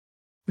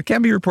The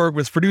Canby Report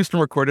was produced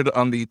and recorded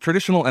on the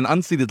traditional and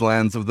unceded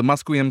lands of the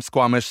Musqueam,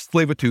 Squamish,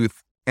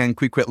 Tsleil-Waututh, and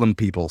Coquitlam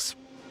peoples.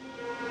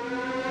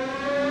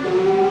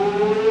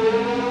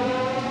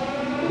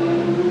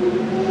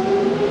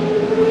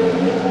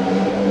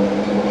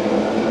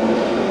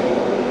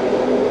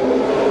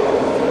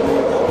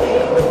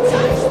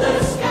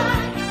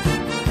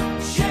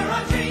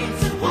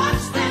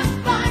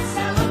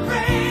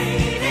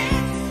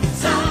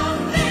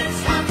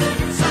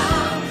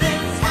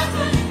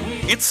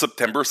 It's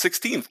September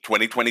 16th,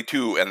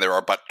 2022, and there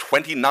are but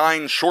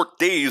 29 short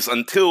days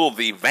until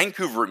the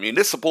Vancouver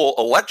municipal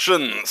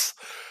elections.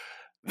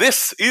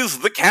 This is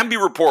the Canby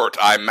Report.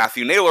 I'm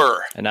Matthew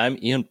Naylor. And I'm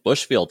Ian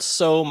Bushfield.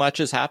 So much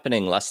is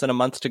happening. Less than a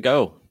month to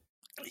go.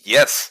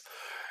 Yes,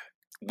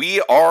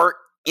 we are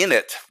in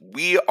it.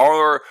 We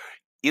are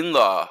in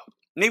the,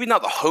 maybe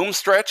not the home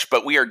stretch,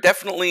 but we are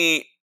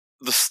definitely,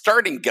 the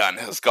starting gun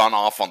has gone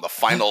off on the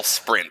final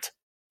sprint.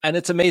 And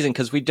it's amazing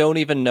because we don't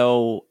even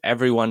know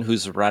everyone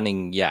who's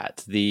running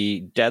yet.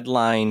 The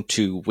deadline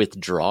to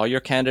withdraw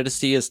your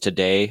candidacy is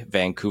today.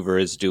 Vancouver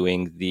is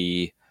doing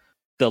the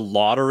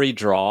lottery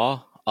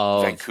draw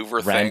of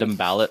random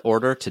ballot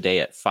order today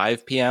at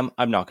 5 p.m.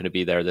 I'm not going to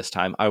be there this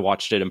time. I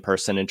watched it in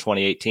person in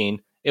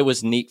 2018. It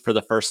was neat for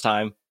the first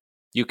time.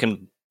 You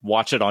can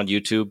watch it on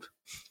YouTube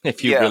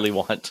if you really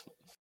want.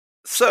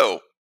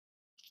 So,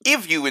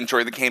 if you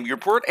enjoy the Canby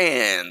Report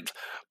and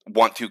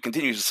want to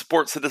continue to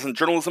support citizen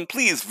journalism,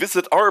 please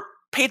visit our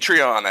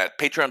Patreon at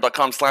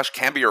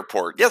patreon.com/Canby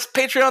Report. Yes,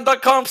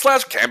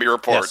 patreon.com/Canby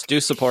Report. Yes, do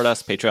support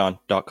us,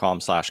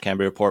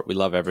 patreon.com/Canby Report. We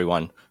love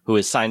everyone who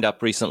has signed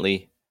up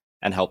recently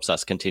and helps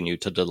us continue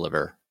to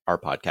deliver our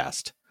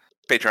podcast.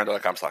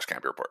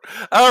 Patreon.com/Canby Report.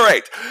 All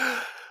right.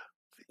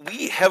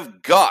 We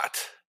have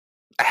got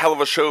a hell of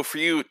a show for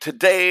you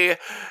today.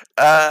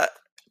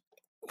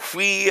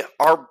 We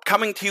are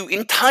coming to you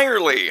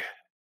entirely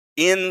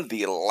in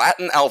the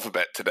Latin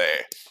alphabet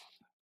today,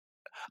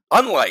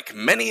 unlike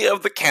many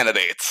of the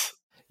candidates.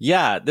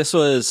 Yeah, this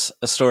was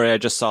a story I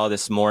just saw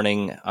this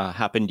morning,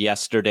 happened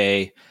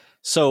yesterday.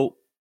 So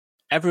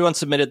everyone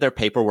submitted their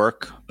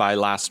paperwork by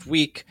last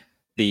week.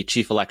 The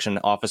chief election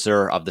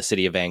officer of the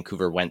city of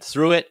Vancouver went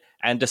through it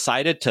and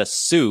decided to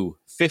sue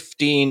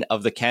 15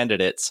 of the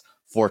candidates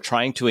for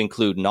trying to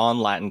include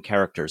non-Latin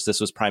characters. This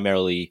was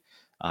primarily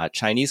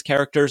Chinese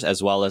characters,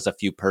 as well as a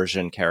few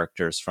Persian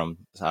characters from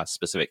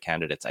specific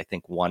candidates. I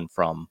think one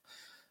from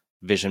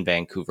Vision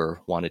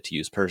Vancouver wanted to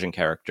use Persian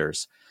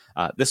characters.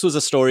 This was a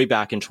story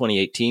back in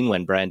 2018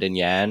 when Brandon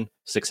Yan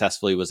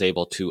successfully was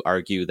able to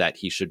argue that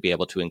he should be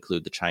able to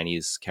include the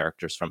Chinese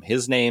characters from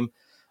his name.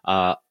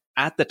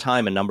 At the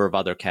time, a number of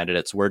other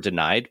candidates were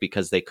denied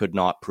because they could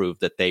not prove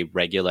that they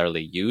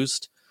regularly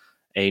used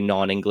a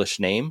non-English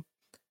name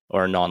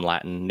or a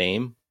non-Latin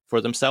name for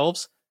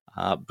themselves.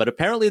 But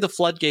apparently the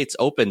floodgates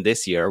opened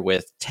this year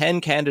with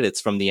 10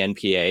 candidates from the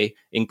NPA,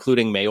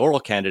 including mayoral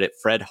candidate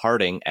Fred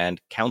Harding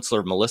and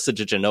Councillor Melissa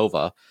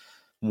DeGenova,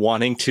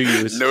 wanting to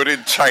use...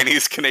 Noted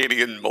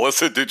Chinese-Canadian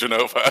Melissa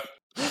DeGenova.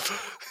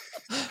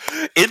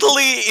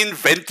 Italy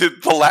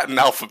invented the Latin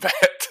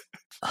alphabet.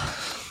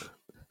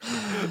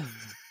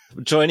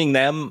 Joining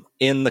them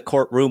in the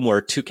courtroom were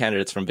two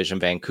candidates from Vision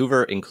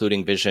Vancouver,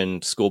 including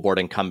Vision School Board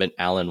incumbent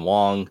Alan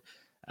Wong,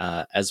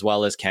 as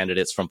well as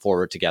candidates from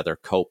Forward Together,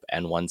 COPE,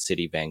 and One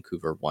City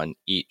Vancouver, one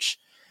each.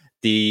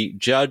 The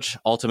judge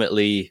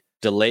ultimately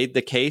delayed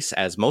the case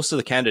as most of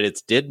the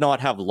candidates did not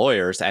have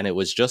lawyers, and it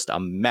was just a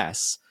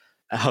mess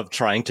of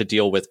trying to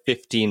deal with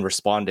 15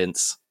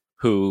 respondents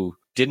who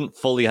didn't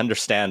fully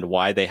understand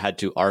why they had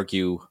to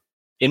argue,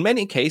 in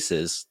many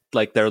cases,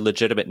 like their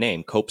legitimate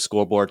name. COPE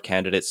School Board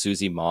candidate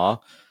Susie Ma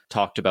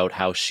talked about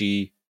how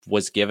she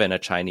was given a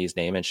Chinese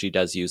name, and she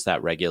does use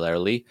that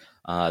regularly.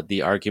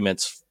 The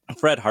arguments...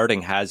 Fred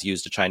Harding has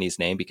used a Chinese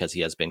name because he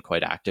has been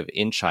quite active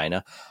in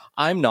China.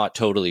 I'm not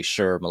totally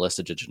sure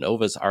Melissa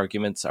DeGenova's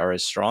arguments are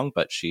as strong,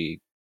 but she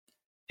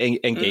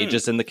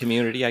engages in the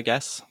community, I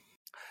guess.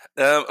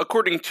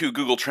 According to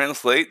Google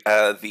Translate,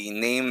 the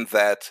name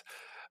that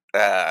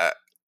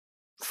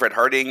Fred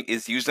Harding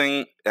is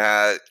using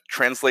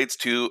translates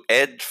to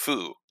Ed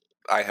Fu.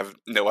 I have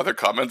no other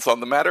comments on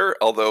the matter,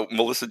 although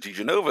Melissa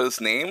DeGenova's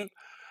name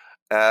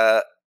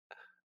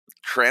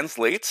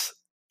translates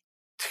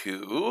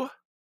to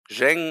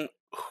Zheng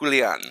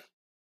Hulian.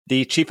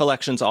 The chief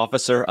elections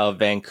officer of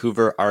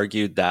Vancouver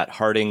argued that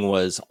Harding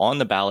was on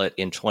the ballot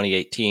in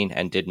 2018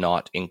 and did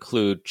not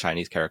include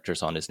Chinese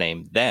characters on his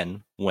name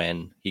then,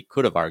 when he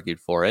could have argued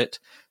for it.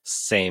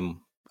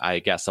 Same, I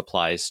guess,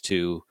 applies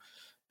to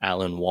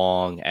Alan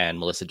Wong and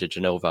Melissa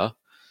DeGenova.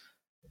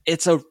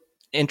 It's a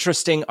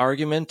interesting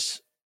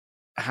argument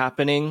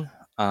happening.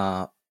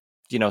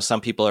 Some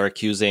people are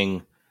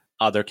accusing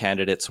other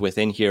candidates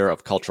within here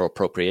of cultural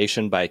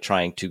appropriation by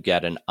trying to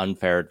get an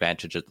unfair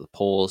advantage at the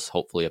polls,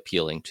 hopefully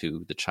appealing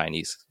to the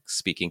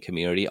Chinese-speaking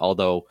community,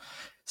 although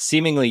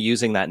seemingly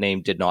using that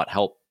name did not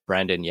help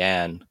Brandon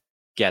Yan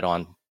get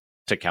on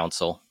to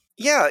council.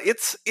 Yeah,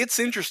 it's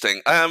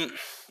interesting. I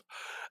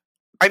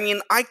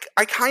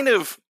kind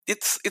of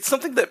it's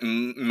something that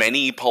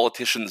many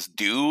politicians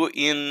do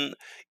in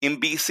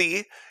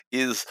BC,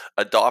 is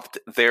adopt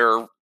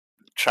their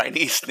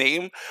Chinese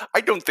name.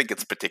 I don't think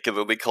it's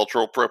particularly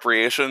cultural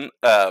appropriation.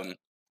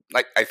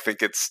 I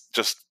think it's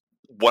just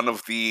one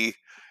of the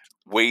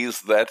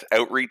ways that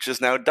outreach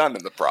is now done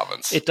in the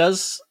province. It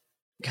does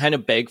kind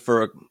of beg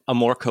for a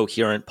more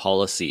coherent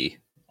policy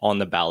on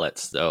the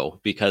ballots, though,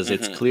 because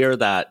it's clear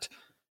that,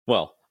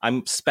 well,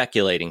 I'm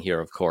speculating here,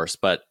 of course,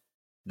 but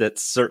that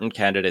certain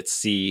candidates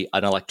see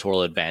an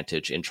electoral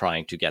advantage in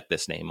trying to get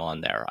this name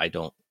on there. I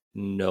don't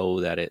know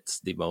that it's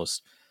the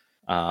most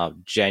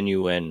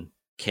genuine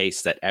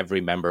case that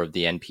every member of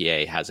the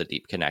NPA has a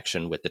deep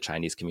connection with the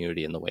Chinese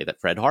community in the way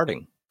that Fred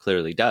Harding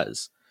clearly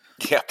does.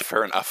 Yeah,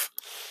 fair enough.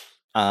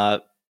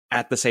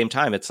 At the same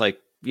time, it's like,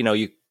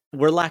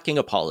 we're lacking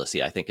a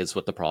policy, I think, is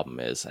what the problem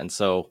is. And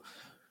so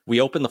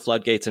we opened the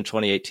floodgates in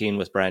 2018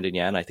 with Brandon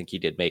Yan. I think he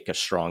did make a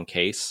strong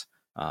case.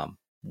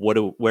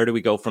 Where do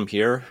we go from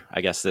here?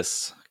 I guess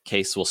this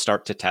case will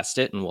start to test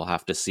it, and we'll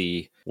have to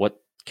see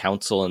what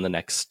council in the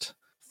next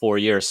 4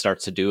 years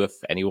starts to do, if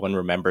anyone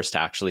remembers to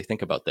actually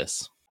think about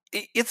this.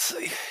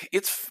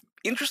 It's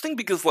interesting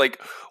because,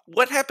 like,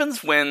 what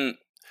happens when,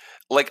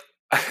 like,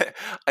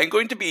 I'm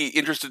going to be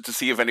interested to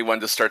see if anyone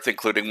just starts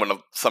including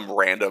some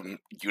random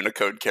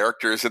Unicode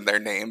characters in their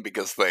name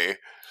because they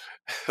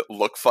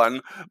look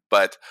fun.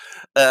 But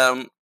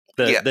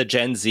the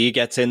Gen Z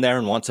gets in there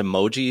and wants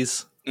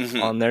emojis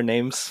on their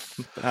names,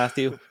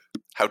 Matthew.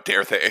 How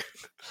dare they?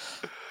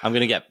 I'm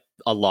going to get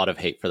a lot of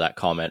hate for that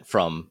comment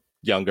from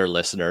younger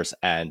listeners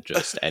and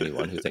just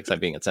anyone who thinks I'm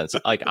being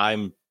insensitive. Like,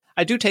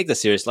 I do take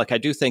this serious. Like, I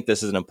do think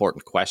this is an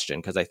important question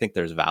because I think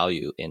there's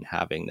value in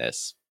having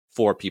this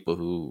for people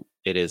who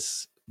it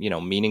is,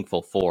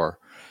 meaningful for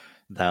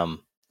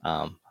them.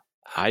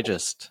 I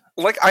just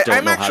don't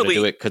know how to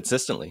do it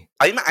consistently.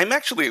 I'm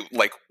actually,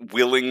 like,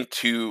 willing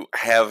to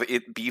have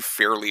it be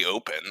fairly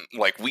open.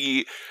 Like,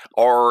 we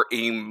are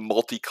a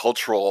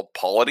multicultural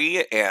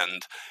polity,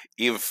 and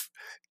if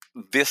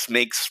this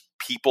makes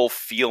people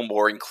feel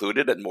more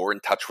included and more in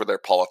touch with their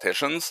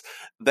politicians,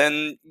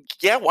 then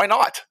yeah, why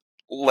not?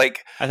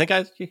 Like, I think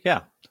I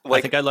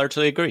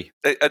largely agree.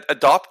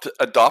 Adopt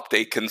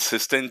a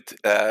consistent,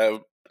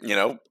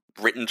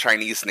 written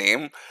Chinese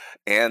name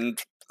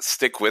and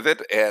stick with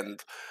it.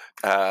 And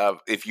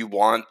if you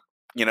want,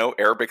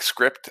 Arabic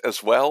script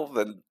as well,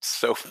 then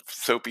so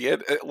be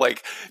it.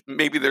 Like,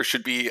 maybe there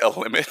should be a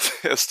limit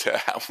as to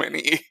how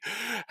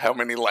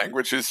many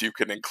languages you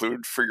can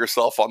include for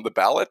yourself on the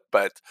ballot.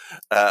 But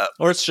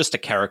or it's just a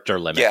character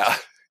limit. Yeah,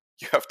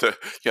 you have to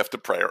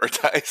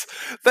prioritize.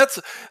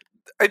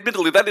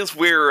 Admittedly, that is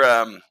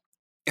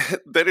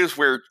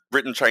where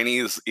written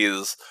Chinese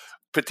is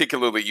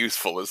particularly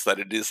useful, is that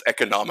it is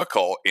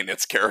economical in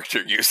its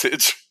character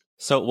usage.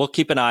 So we'll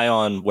keep an eye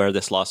on where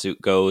this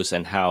lawsuit goes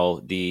and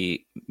how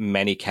the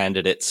many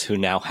candidates who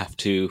now have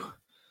to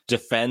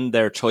defend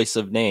their choice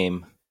of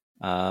name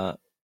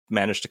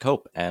manage to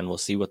cope, and we'll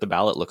see what the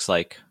ballot looks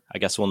like. I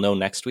guess we'll know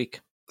next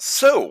week.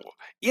 So,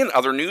 in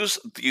other news,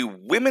 the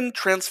Women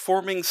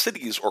Transforming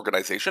Cities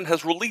organization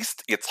has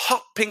released its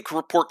hot pink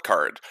report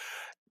card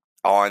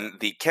on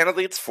the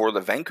candidates for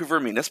the Vancouver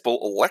municipal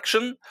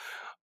election.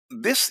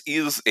 This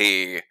is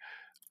a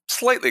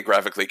slightly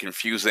graphically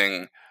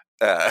confusing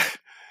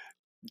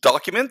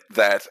document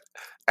that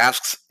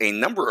asks a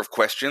number of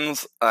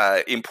questions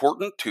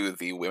important to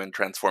the Women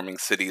Transforming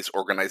Cities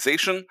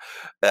organization.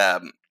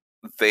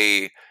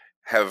 They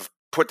have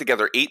put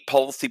together 8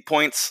 policy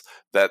points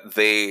that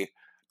they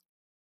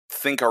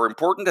think are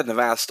important, and have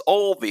asked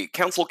all the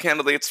council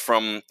candidates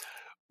from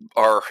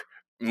our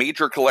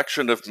major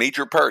collection of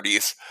major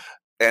parties,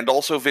 and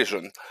also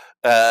Vision,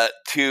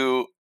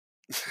 to...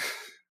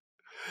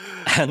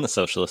 and the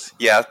Socialists.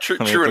 Yeah, true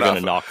enough. We're going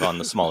to knock on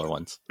the smaller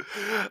ones.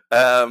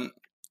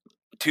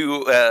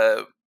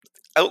 To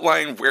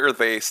outline where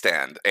they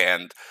stand.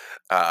 And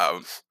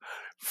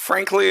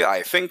frankly,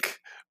 I think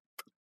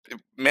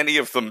many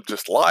of them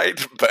just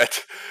lied,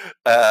 but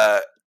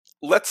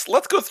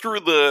let's go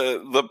through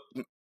the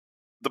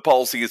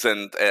policies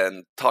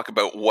and talk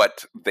about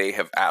what they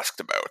have asked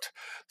about.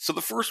 So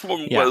the first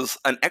one was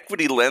an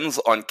equity lens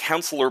on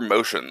councillor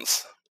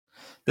motions.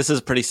 This is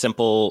a pretty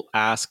simple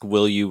ask.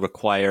 Will you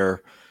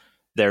require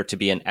there to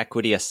be an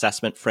equity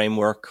assessment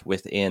framework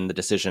within the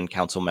decision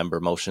council member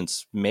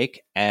motions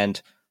make?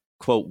 And,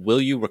 quote,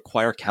 will you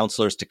require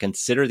councillors to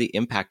consider the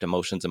impact of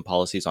motions and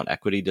policies on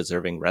equity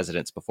deserving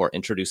residents before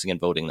introducing and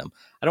voting them?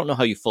 I don't know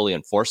how you fully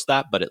enforce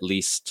that, but at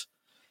least,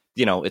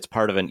 it's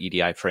part of an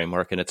EDI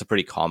framework, and it's a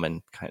pretty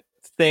common kind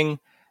of thing.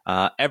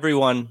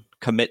 Everyone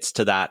commits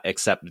to that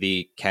except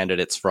the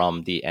candidates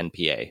from the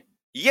NPA.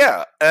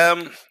 Yeah.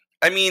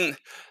 I mean,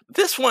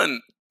 this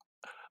one,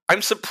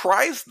 I'm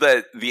surprised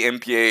that the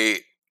NPA,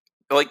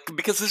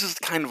 because this is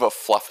kind of a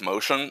fluff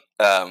motion.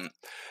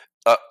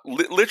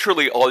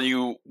 Literally all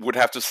you would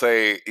have to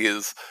say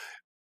is,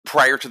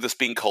 prior to this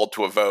being called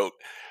to a vote,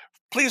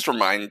 please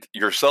remind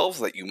yourselves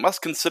that you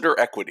must consider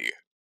equity.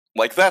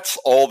 Like, that's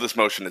all this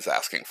motion is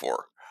asking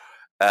for.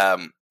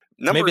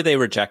 Maybe they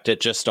reject it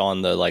just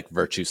on the like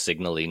virtue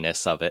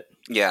signaliness of it.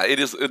 Yeah, it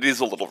is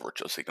a little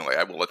virtue signaling,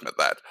 I will admit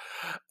that.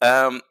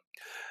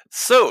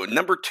 So,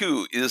 number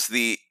 2 is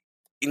the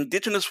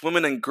Indigenous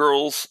Women and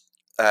Girls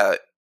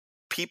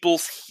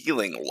People's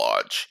Healing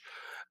Lodge.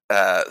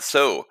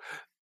 So,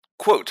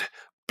 quote,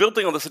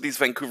 building on the city's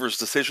Vancouver's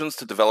decisions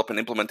to develop an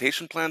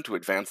implementation plan to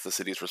advance the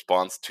city's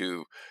response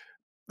to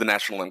the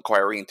National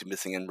Inquiry into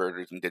Missing and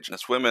Murdered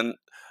Indigenous Women,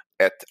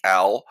 et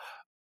al.,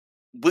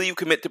 will you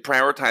commit to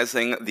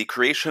prioritizing the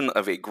creation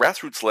of a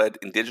grassroots-led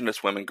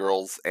Indigenous women,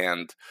 girls,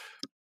 and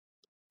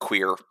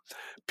queer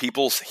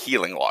People's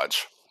Healing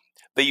Lodge?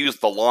 They use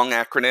the long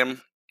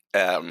acronym.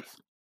 I'm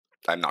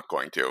not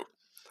going to.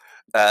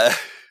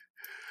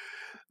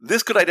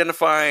 This could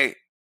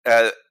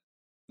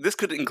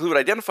include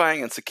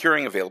identifying and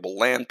securing available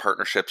land,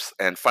 partnerships,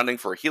 and funding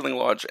for a healing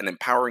lodge, and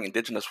empowering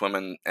Indigenous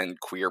women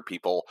and queer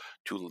people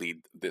to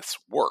lead this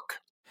work.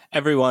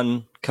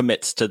 Everyone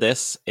commits to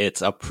this.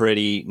 It's a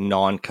pretty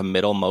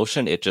non-committal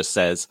motion. It just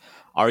says,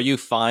 are you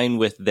fine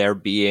with there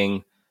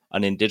being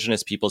an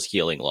Indigenous People's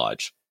Healing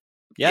Lodge?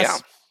 Yes. Yeah.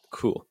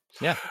 Cool.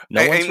 Yeah.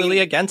 No one's really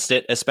against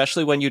it,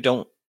 especially when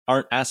you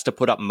aren't asked to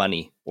put up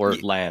money or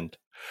land.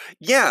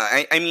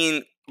 Yeah. I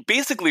mean,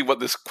 basically what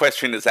this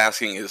question is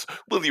asking is,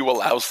 will you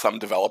allow some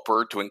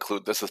developer to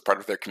include this as part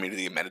of their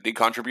community amenity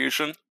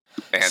contribution?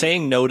 And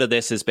saying no to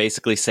this is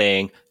basically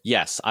saying,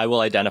 yes, I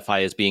will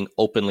identify as being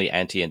openly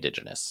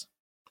anti-Indigenous.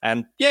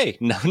 And yay,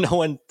 no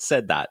one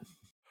said that.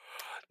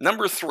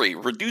 Number 3,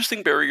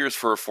 reducing barriers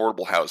for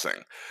affordable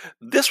housing.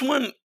 This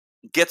one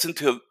gets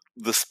into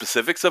the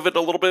specifics of it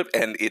a little bit,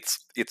 and it's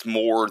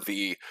more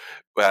the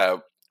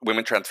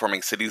Women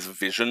Transforming Cities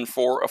vision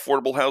for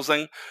affordable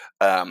housing.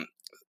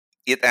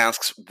 It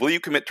asks, will you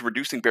commit to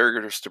reducing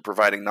barriers to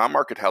providing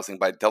non-market housing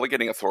by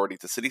delegating authority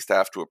to city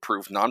staff to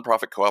approve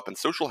nonprofit co-op and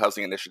social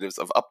housing initiatives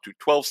of up to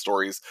 12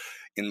 stories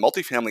in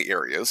multifamily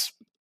areas?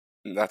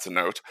 And that's a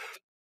note.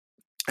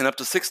 And up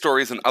to 6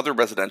 stories in other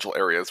residential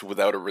areas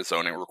without a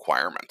rezoning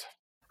requirement.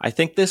 I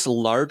think this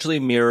largely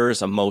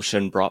mirrors a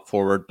motion brought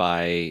forward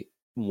by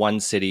one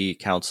city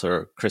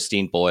councillor,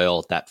 Christine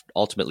Boyle, that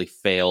ultimately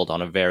failed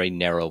on a very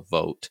narrow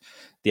vote.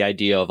 The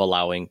idea of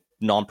allowing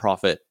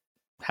nonprofit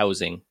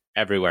housing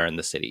everywhere in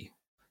the city.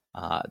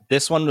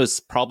 This one was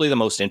probably the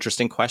most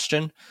interesting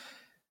question.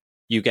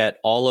 You get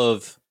all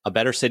of A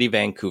Better City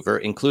Vancouver,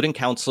 including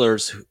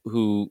councillors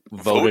who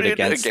voted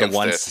against the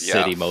One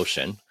City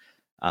motion,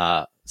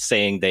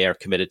 saying they are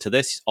committed to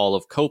this. All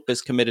of COPE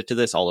is committed to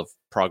this. All of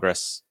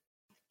Progress,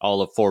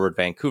 all of Forward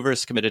Vancouver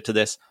is committed to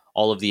this.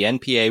 All of the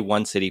NPA,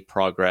 One City,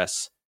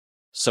 Progress,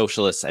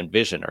 Socialists, and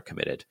Vision are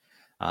committed.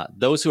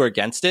 Those who are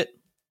against it,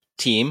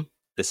 Team,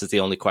 this is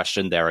the only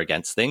question they're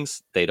against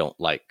things. They don't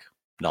like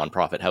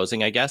nonprofit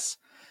housing, I guess.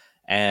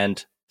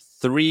 And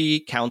 3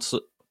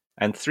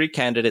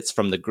 candidates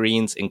from the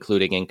Greens,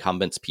 including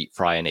incumbents Pete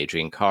Fry and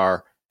Adrian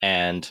Carr,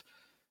 and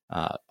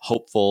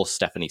hopeful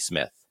Stephanie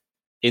Smith.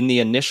 In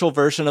the initial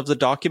version of the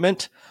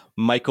document,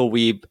 Michael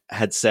Wiebe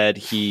had said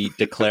he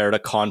declared a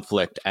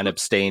conflict and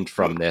abstained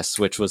from this,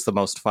 which was the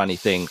most funny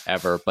thing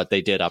ever, but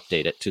they did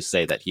update it to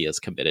say that he is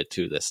committed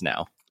to this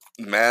now.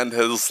 Man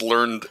has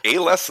learned a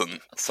lesson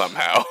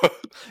somehow.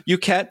 You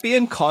can't be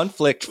in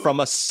conflict from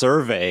a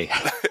survey.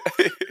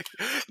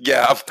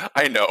 Yeah,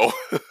 I know.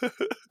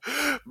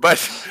 But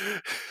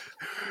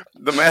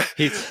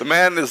the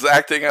man is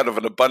acting out of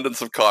an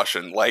abundance of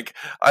caution. Like,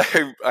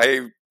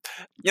 I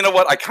you know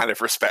what? I kind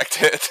of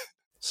respect it.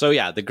 So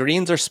yeah, the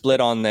Greens are split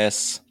on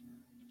this.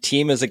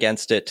 Team is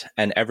against it,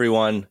 and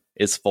everyone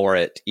is for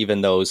it,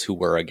 even those who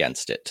were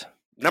against it.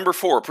 Number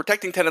 4,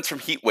 protecting tenants from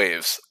heat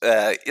waves.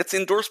 It's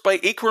endorsed by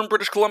Acorn,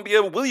 British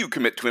Columbia. Will you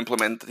commit to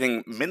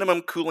implementing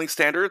minimum cooling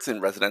standards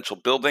in residential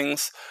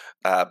buildings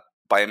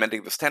by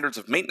amending the standards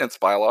of maintenance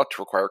bylaw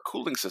to require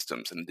cooling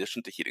systems in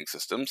addition to heating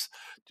systems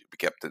to be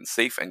kept in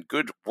safe and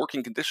good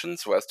working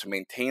conditions so as to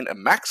maintain a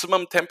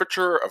maximum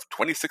temperature of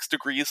 26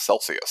 degrees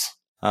Celsius?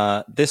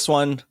 This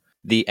one,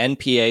 the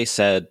NPA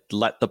said,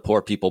 let the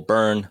poor people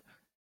burn.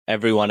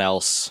 Everyone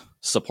else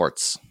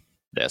supports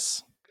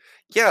this.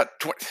 Yeah,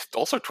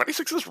 also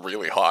 26 is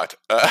really hot.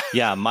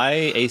 Yeah, my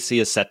AC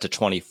is set to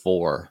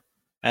 24,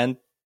 and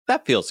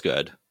that feels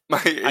good.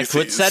 I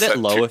could set it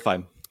low if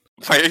I'm...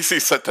 My AC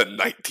is set to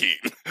 19.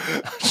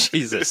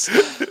 Jesus.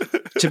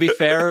 To be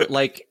fair,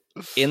 like,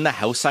 in the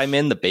house I'm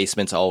in, the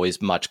basement's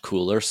always much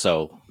cooler,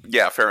 so...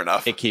 Yeah, fair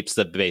enough. It keeps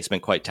the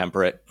basement quite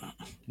temperate,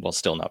 while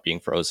still not being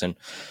frozen.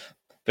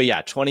 But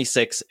yeah,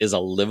 26 is a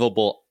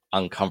livable,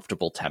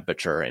 uncomfortable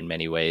temperature in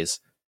many ways.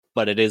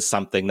 But it is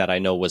something that I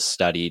know was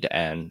studied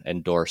and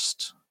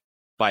endorsed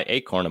by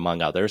Acorn,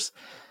 among others,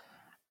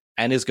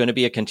 and is going to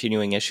be a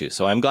continuing issue.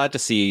 So I'm glad to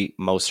see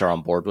most are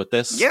on board with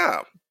this.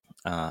 Yeah.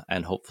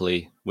 And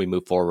hopefully we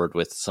move forward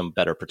with some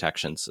better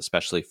protections,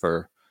 especially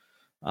for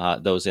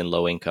those in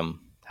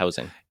low-income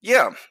housing.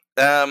 Yeah.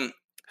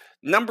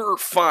 Number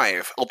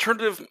 5,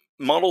 alternative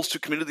models to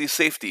community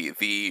safety.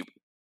 The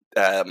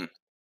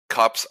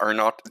cops are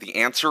not the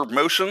answer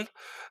motion.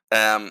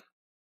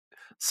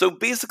 So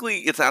basically,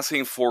 it's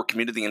asking for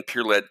community and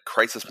peer-led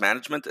crisis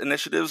management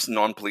initiatives,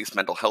 non-police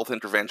mental health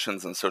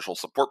interventions and social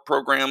support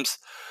programs,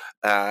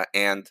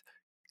 and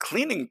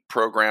cleaning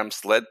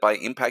programs led by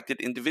impacted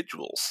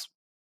individuals.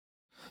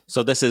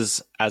 So this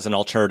is as an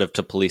alternative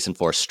to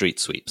police-enforced street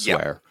sweeps, Yeah.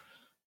 where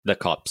the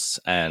cops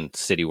and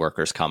city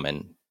workers come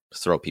and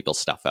throw people's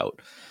stuff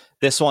out.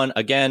 This one,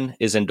 again,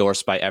 is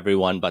endorsed by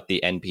everyone but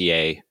the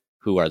NPA,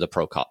 who are the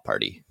pro-cop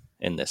party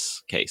in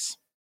this case.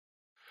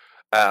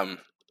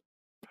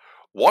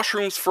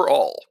 Washrooms for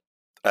all.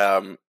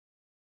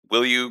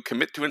 Will you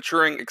commit to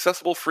ensuring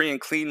accessible, free, and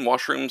clean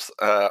washrooms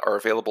are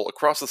available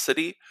across the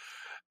city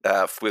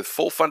with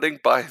full funding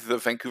by the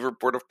Vancouver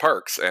Board of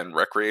Parks and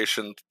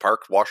Recreation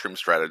Park Washroom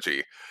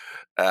Strategy?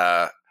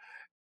 I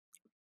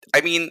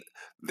mean,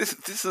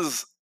 this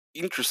is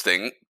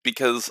interesting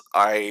because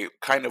I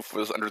kind of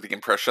was under the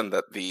impression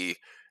that the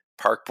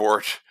Park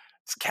Board's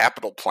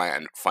capital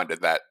plan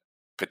funded that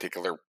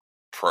particular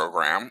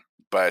program,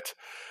 but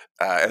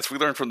as we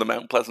learned from the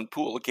Mount Pleasant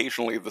Pool,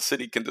 occasionally the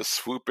city can just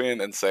swoop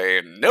in and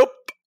say, nope,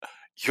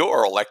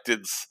 your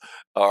electeds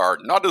are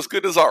not as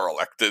good as our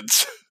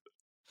electeds.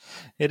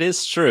 It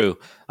is true.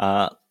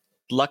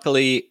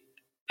 Luckily,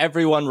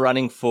 everyone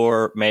running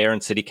for mayor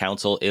and city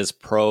council is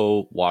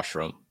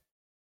pro-washroom.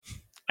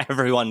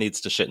 Everyone needs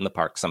to shit in the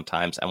park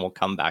sometimes, and we'll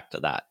come back to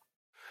that.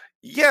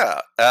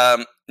 Yeah.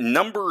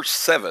 Number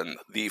 7,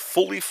 the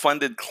fully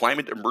funded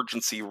climate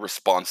emergency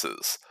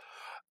responses.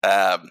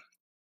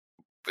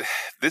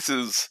 This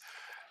is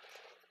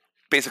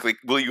basically,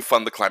 will you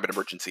fund the Climate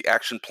Emergency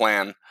Action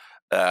Plan?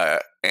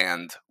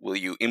 And will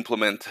you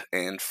implement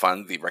and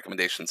fund the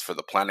recommendations for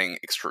the Planning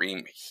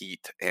Extreme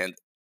Heat and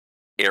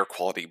Air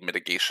Quality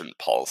Mitigation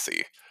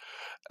Policy?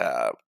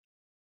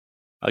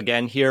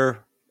 Again,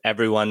 here,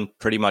 everyone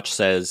pretty much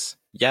says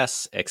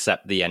yes,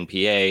 except the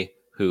NPA,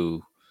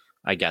 who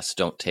I guess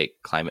don't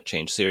take climate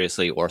change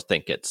seriously or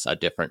think it's a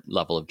different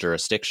level of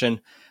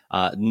jurisdiction.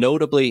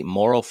 Notably,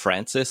 Mauro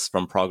Francis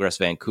from Progress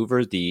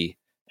Vancouver, the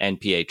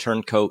NPA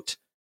turncoat,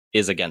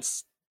 is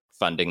against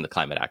funding the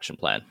Climate Action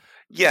Plan.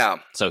 Yeah.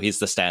 So he's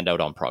the standout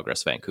on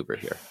Progress Vancouver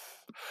here.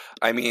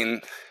 I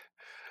mean,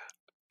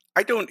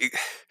 I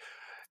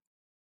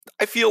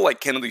feel like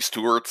Kennedy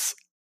Stewart's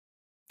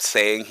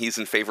saying he's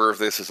in favor of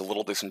this is a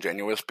little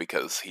disingenuous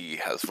because he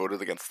has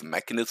voted against the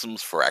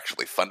mechanisms for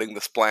actually funding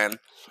this plan.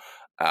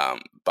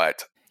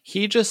 But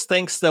he just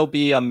thinks there'll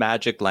be a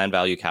magic land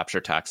value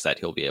capture tax that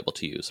he'll be able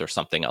to use or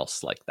something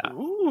else like that.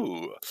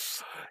 Ooh.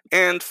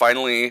 And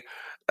finally,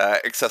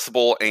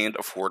 accessible and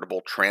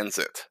affordable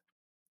transit.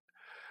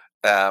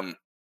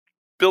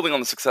 Building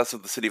on the success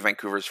of the City of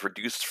Vancouver's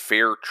reduced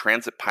fare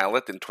transit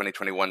pilot in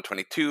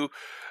 2021-22,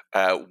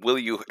 will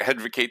you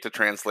advocate to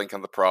TransLink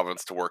and the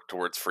province to work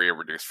towards free or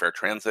reduced fare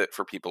transit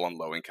for people on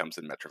low incomes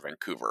in Metro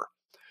Vancouver?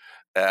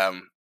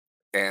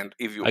 And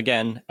if you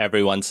again,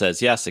 everyone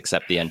says yes,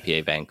 except the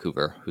NPA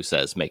Vancouver, who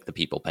says make the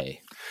people pay.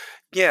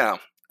 Yeah,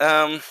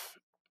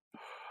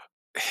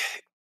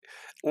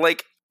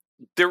 like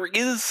there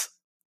is.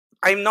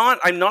 I'm not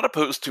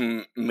opposed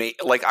to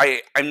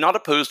I'm not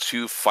opposed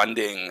to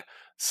funding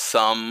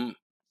some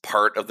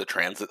part of the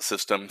transit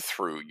system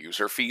through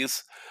user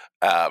fees,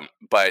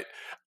 but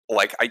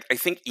like I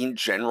think in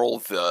general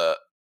the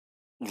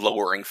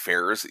lowering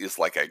fares is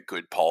like a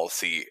good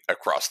policy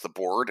across the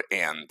board,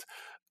 and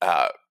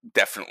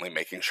definitely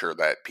making sure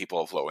that people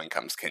of low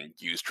incomes can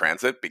use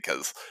transit,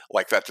 because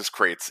like that just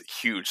creates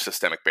huge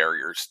systemic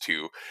barriers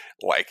to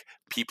like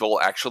people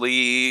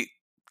actually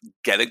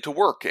getting to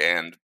work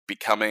and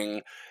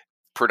becoming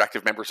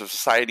productive members of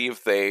society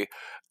if they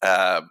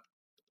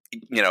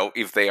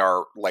if they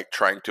are like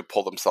trying to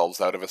pull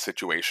themselves out of a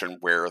situation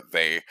where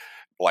they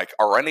like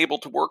are unable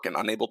to work and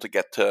unable to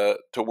get to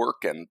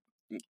work, and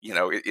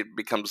it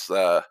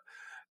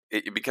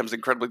becomes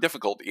incredibly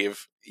difficult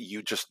if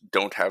you just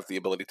don't have the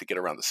ability to get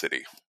around the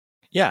city.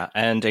 Yeah,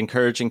 and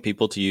encouraging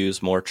people to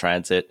use more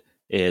transit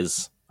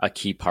is a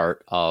key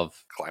part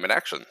of climate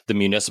action, the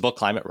municipal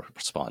climate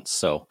response.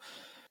 So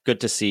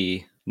good to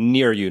see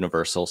near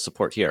universal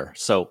support here.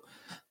 So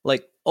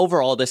like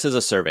overall, this is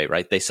a survey,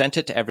 right? They sent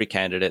it to every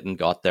candidate and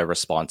got their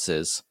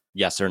responses,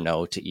 yes or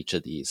no, to each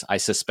of these. I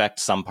suspect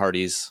some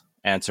parties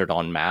answered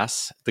en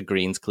masse. The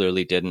Greens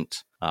clearly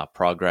didn't.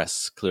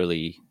 Progress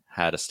clearly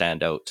had a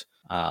standout.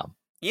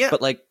 Yeah,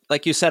 but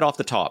like you said off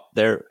the top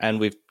there, and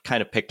we've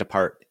kind of picked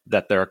apart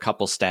that there are a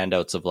couple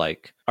standouts of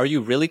like, are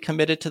you really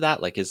committed to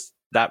that? Like, is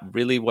that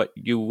really what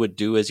you would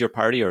do as your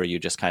party, or are you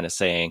just kind of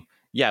saying,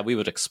 yeah, we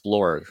would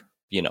explore,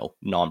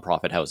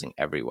 nonprofit housing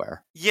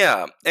everywhere?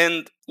 Yeah,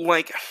 and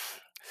like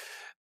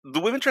the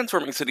Women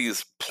Transforming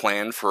Cities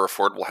plan for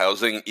affordable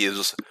housing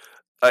is,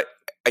 I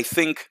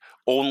think,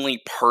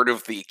 only part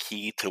of the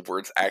key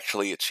towards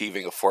actually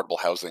achieving affordable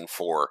housing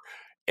for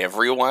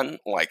everyone.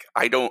 Like,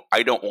 I don't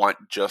want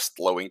just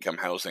low income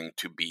housing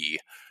to be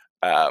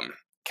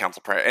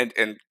council priority,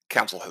 and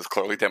council has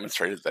clearly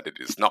demonstrated that it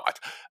is not.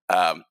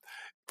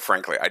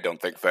 Frankly, I don't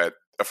think that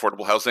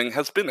affordable housing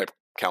has been a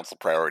council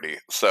priority.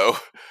 So,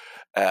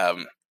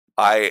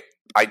 I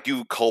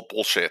do call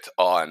bullshit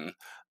on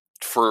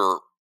for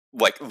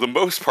like, the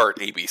most part,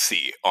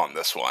 ABC on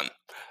this one.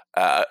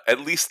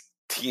 At least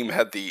team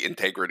had the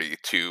integrity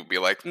to be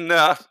like,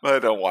 nah, I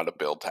don't want to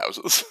build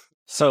houses.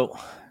 So,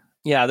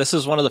 yeah, this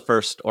is one of the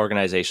first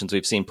organizations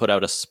we've seen put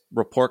out a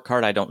report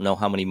card. I don't know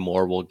how many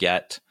more we'll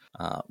get.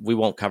 We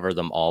won't cover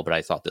them all, but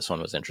I thought this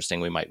one was interesting.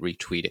 We might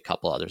retweet a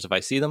couple others if I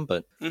see them,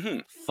 but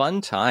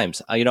fun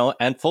times,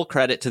 and full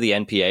credit to the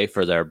NPA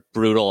for their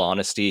brutal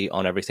honesty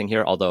on everything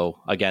here. Although,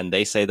 again,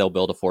 they say they'll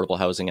build affordable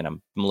housing, and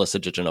Melissa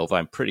DiGenova,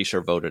 I'm pretty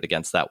sure, voted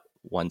against that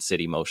one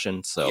city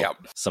motion. So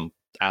some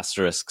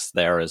asterisks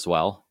there as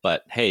well.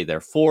 But hey,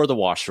 they're for the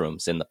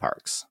washrooms in the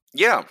parks.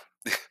 Yeah.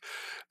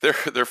 They're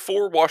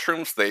for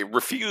washrooms. They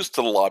refuse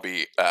to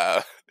lobby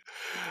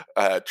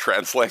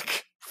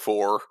TransLink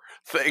for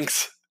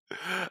things.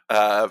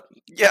 I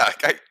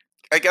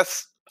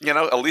guess,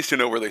 at least you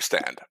know where they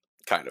stand,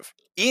 kind of.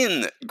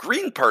 In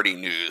Green Party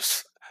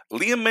news,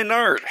 Liam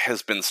Maynard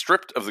has been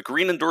stripped of the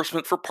green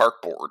endorsement for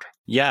Park Board.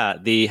 Yeah,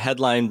 the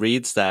headline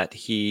reads that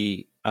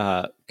he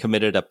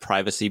committed a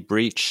privacy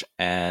breach,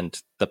 and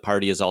the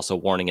party is also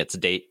warning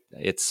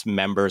its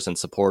members and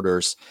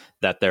supporters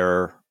that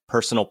their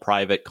personal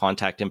private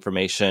contact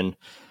information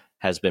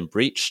has been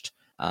breached.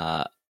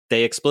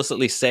 They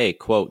explicitly say,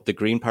 quote, the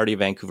Green Party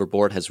Vancouver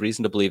board has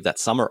reason to believe that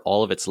some or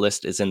all of its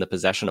list is in the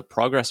possession of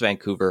Progress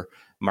Vancouver,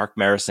 Mark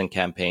Marison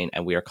campaign,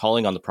 and we are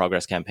calling on the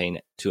Progress campaign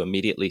to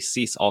immediately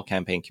cease all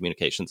campaign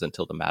communications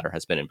until the matter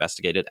has been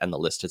investigated and the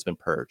list has been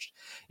purged.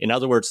 In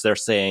other words, they're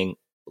saying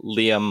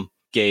Liam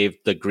gave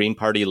the Green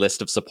Party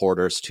list of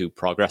supporters to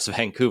Progress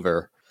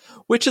Vancouver,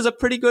 which is a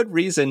pretty good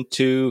reason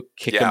to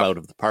kick him out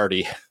of the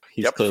party.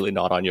 He's clearly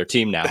not on your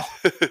team now.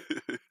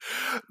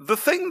 The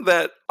thing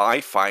that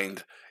I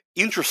find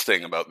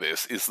interesting about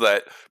this is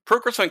that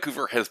Progress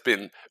Vancouver has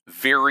been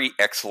very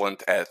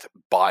excellent at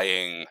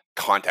buying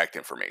contact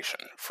information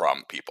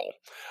from people.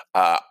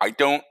 I'm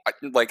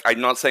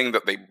not saying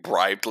that they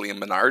bribed Liam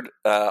Maynard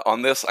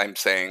on this. I'm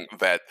saying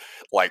that,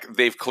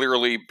 they've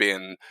clearly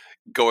been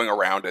going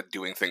around and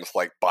doing things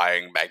like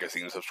buying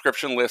magazine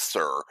subscription lists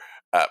or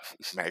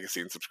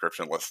magazine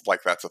subscription lists,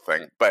 that's a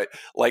thing. But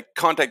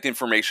contact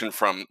information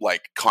from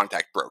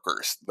contact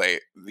brokers.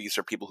 These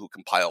are people who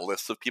compile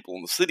lists of people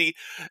in the city.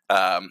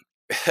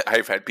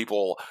 I've had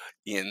people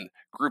in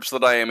groups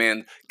that I am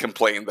in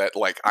complain that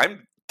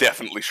I'm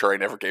definitely sure I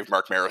never gave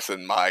Mark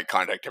Marison my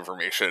contact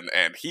information,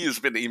 and he has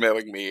been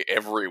emailing me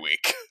every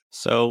week.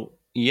 So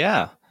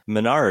yeah,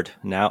 Maynard.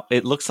 Now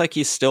it looks like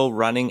he's still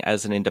running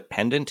as an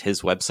independent.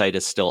 His website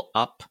is still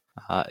up.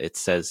 It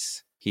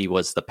says he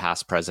was the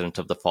past president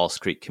of the False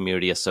Creek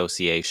Community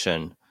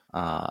Association,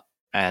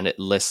 and it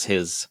lists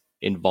his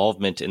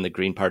involvement in the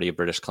Green Party of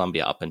British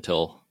Columbia up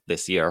until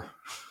this year.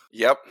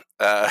 Yep.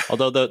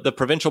 Although the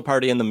provincial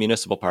party and the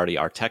municipal party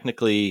are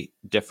technically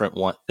different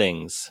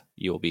things,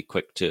 you will be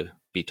quick to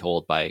be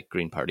told by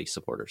Green Party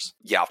supporters.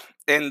 Yeah.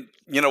 And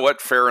you know what?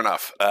 Fair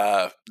enough.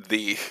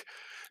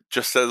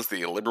 Just says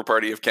the Liberal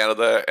Party of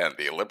Canada and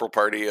the Liberal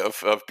Party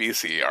of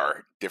BC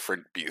are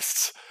different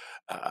beasts.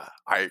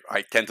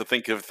 I tend to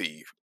think of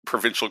the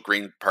provincial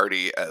Green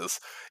Party as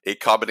a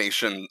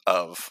combination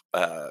of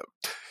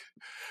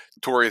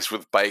Tories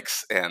with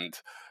bikes and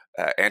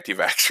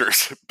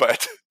anti-vaxxers,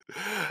 but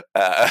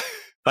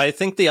I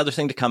think the other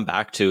thing to come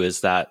back to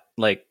is that,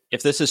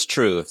 if this is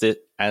true,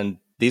 and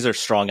these are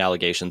strong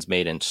allegations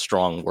made in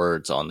strong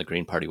words on the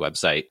Green Party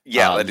website.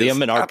 Liam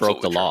Maynard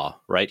broke the law,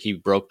 right? He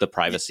broke the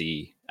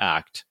Privacy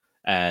Act,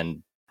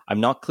 and I'm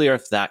not clear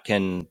if that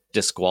can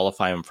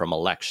disqualify him from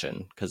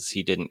election because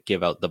he didn't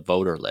give out the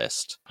voter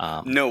list.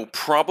 No,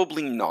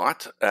 probably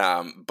not.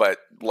 But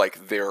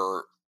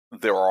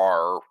there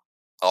are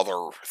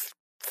other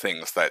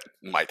things that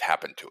might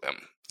happen to him.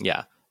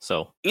 Yeah.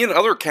 So, in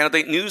other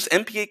candidate news,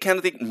 NPA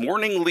candidate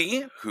Morning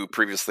Lee, who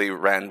previously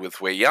ran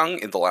with Wei Young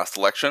in the last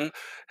election,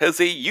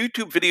 has a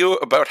YouTube video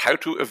about how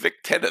to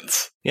evict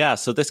tenants. Yeah,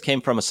 so this came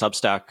from a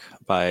Substack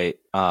by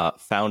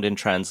Found in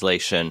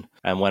Translation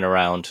and went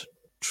around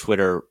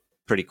Twitter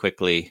pretty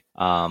quickly.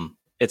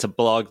 It's a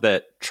blog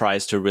that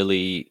tries to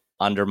really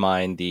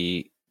undermine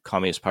the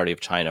Communist Party of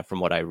China, from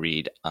what I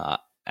read.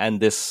 And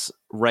this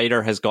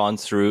writer has gone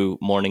through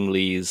Morning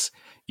Lee's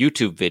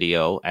YouTube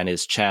video and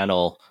his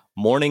channel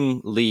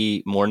Morning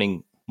Lee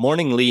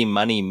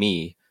Money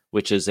Me,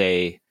 which is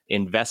a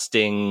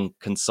investing,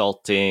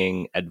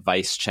 consulting,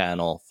 advice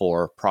channel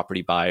for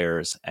property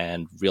buyers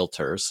and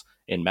realtors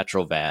in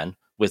Metro Van,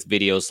 with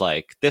videos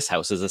like, this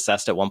house is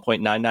assessed at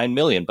 $1.99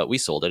 million, but we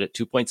sold it at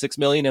 $2.6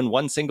 million in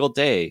one single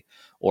day,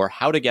 or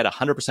how to get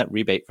 100%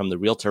 rebate from the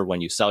realtor when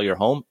you sell your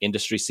home,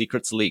 industry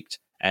secrets leaked,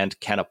 and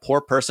can a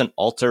poor person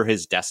alter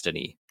his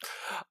destiny?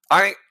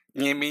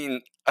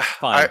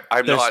 Fine.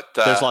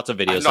 There's lots of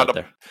videos out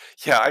there.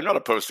 Yeah, I'm not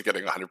opposed to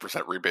getting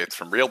 100% rebates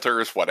from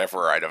realtors,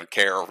 whatever. I don't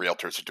care.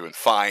 Realtors are doing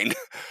fine.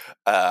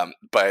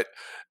 But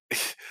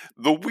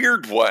the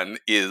weird one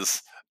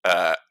is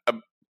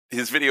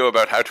his video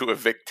about how to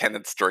evict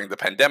tenants during the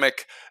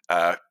pandemic.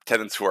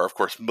 Tenants who are, of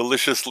course,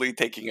 maliciously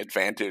taking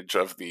advantage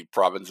of the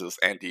province's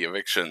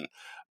anti-eviction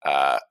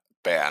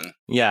ban.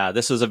 Yeah,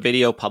 this was a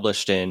video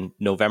published in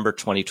November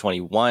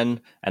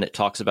 2021, and it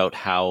talks about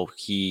how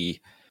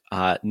he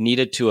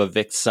needed to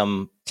evict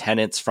some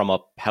tenants from a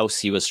house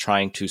he was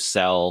trying to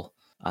sell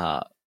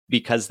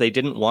because they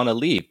didn't want to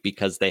leave,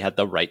 because they had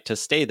the right to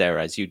stay there,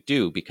 as you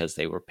do, because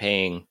they were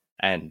paying,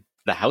 and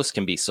the house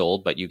can be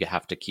sold, but you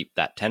have to keep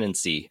that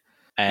tenancy.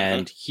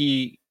 And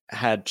he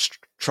had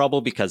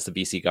trouble because the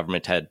BC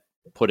government had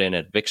put in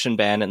an eviction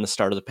ban in the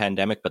start of the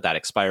pandemic, but that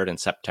expired in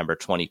September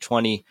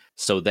 2020.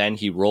 So then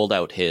he rolled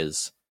out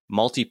his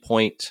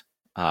multi-point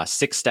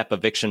 6-step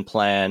eviction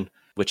plan,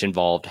 which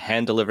involved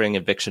hand-delivering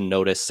eviction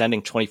notice,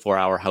 sending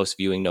 24-hour house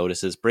viewing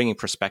notices, bringing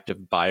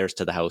prospective buyers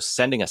to the house,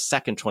 sending a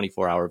second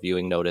 24-hour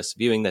viewing notice,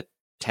 viewing the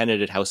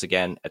tenanted house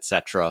again,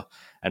 etc.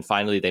 And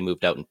finally, they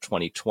moved out in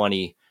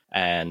 2020,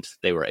 and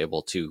they were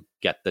able to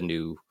get the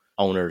new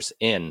owners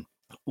in.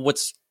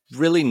 What's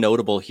really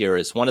notable here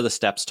is one of the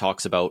steps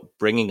talks about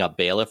bringing a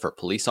bailiff or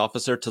police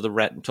officer to the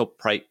rental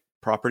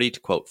property to,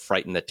 quote,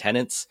 frighten the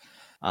tenants.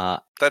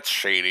 That's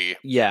shady.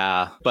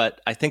 Yeah, but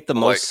I think the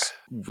most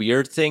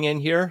weird thing in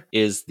here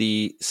is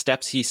the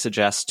steps he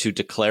suggests to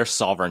declare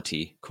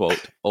sovereignty,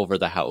 quote, over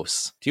the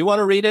house. Do you want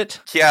to read it?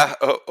 Yeah,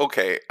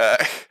 okay.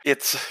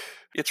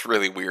 It's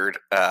really weird.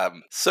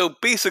 So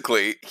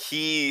basically,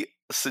 he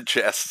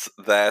suggests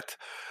that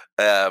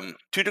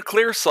to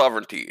declare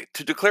sovereignty,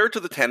 to declare to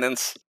the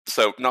tenants,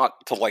 so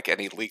not to like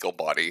any legal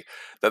body,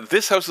 that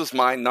this house is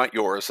mine, not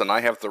yours, and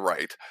I have the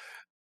right.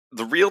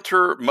 The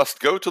realtor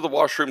must go to the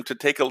washroom to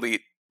take a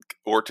leak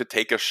or to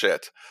take a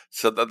shit,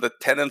 so that the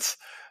tenants,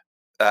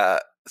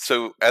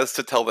 so as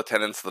to tell the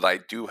tenants that I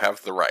do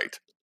have the right.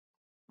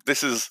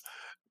 This is,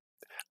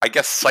 I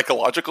guess,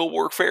 psychological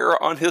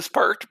warfare on his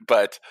part,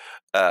 but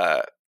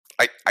I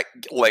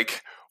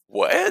like,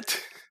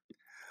 what?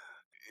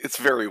 It's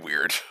very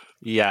weird.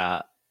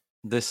 Yeah,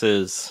 this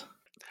is...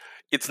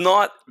 It's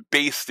not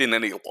based in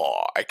any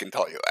law, I can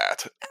tell you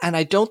that. And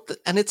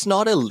and it's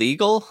not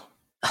illegal.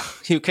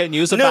 You can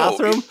use a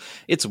bathroom.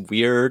 It's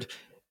weird.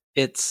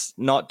 It's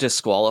not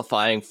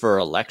disqualifying for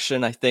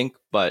election, I think,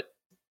 but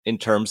in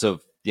terms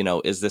of,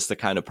 is this the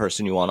kind of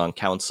person you want on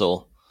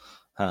council?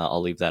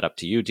 I'll leave that up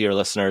to you, dear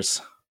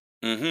listeners.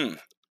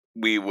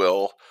 We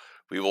will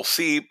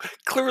see.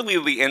 Clearly,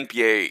 the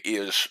NPA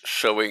is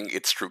showing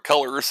its true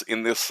colors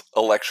in this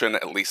election,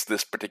 at least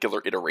this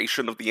particular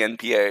iteration of the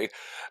NPA.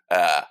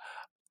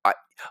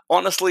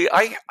 Honestly,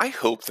 I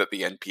hope that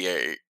the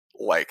NPA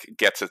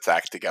gets its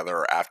act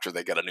together after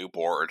they get a new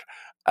board.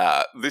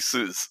 This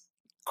is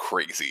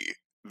crazy.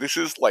 This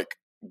is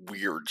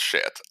weird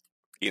shit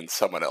in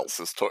someone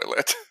else's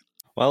toilet.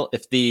 Well,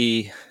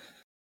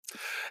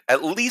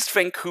 at least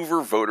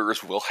Vancouver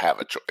voters will have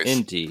a choice.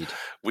 Indeed.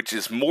 Which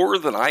is more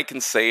than I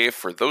can say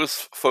for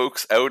those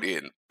folks out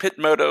in Pitt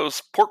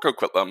Meadows, Port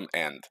Coquitlam,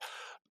 and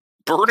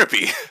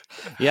Burnaby.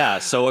 Yeah,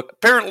 so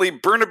apparently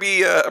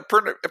Burnaby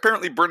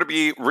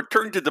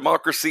returned to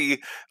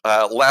democracy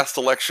last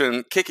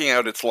election, kicking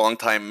out its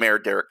longtime mayor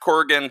Derek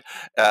Corrigan,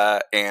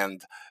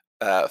 and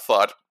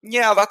thought,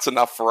 yeah, that's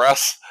enough for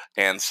us,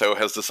 and so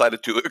has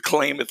decided to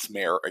acclaim its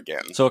mayor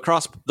again. So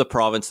across the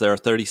province, there are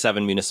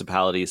 37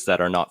 municipalities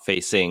that are not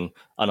facing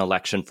an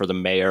election for the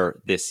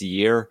mayor this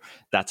year.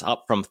 That's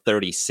up from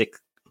 36.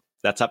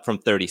 That's up from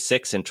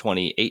 36 in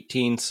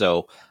 2018.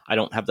 So I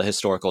don't have the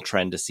historical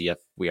trend to see if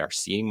we are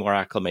seeing more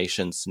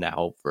acclamations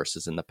now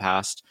versus in the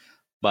past.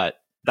 But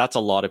that's a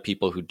lot of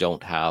people who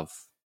don't have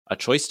a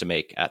choice to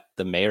make at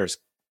the mayor's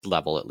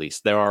level, at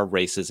least. There are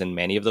races in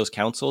many of those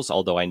councils,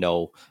 although I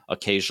know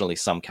occasionally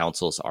some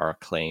councils are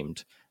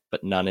acclaimed,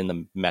 but none in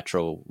the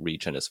metro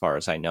region as far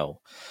as I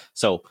know.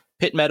 So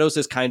Pitt Meadows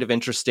is kind of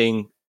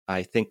interesting.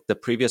 I think the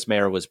previous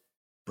mayor was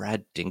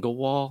Brad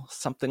Dingwall,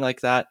 something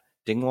like that.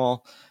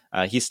 Dingwall.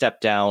 He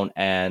stepped down,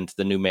 and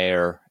the new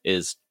mayor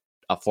is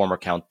a former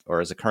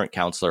is a current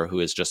councillor who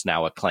is just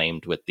now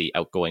acclaimed with the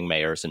outgoing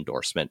mayor's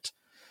endorsement.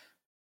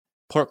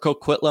 Port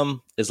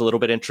Coquitlam is a little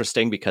bit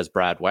interesting because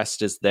Brad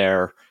West is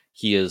there.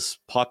 He is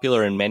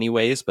popular in many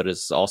ways, but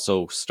has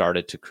also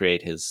started to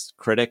create his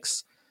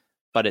critics.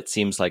 But it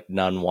seems like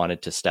none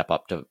wanted to step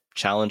up to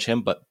challenge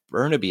him. But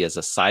Burnaby is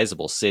a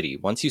sizable city.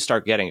 Once you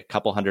start getting a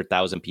couple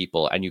 100,000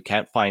 people and you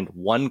can't find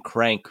one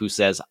crank who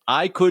says,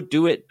 I could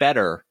do it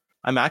better,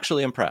 I'm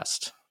actually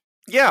impressed.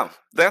 Yeah,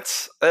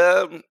 that's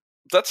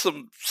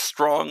some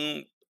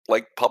strong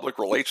public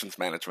relations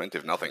management,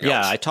 if nothing else.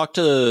 Yeah, I talked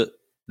to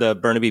the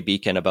Burnaby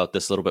Beacon about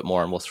this a little bit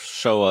more, and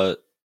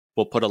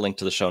we'll put a link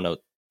to the show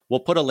note.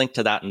 We'll put a link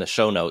to that in the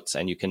show notes,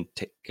 and you can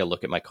take a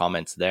look at my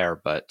comments there.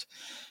 But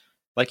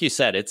like you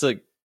said, it's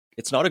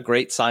not a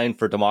great sign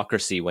for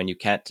democracy when you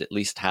can't at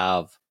least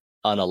have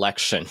an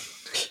election.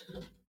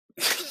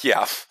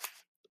 Yeah.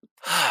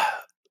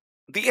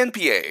 The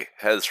NPA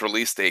has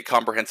released a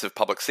comprehensive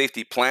public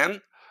safety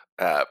plan,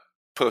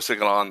 posting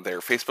it on their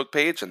Facebook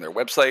page and their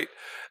website.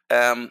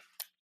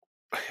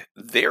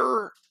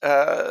 Their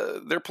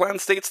plan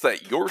states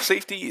that your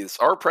safety is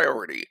our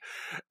priority.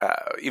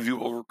 If you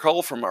will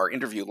recall from our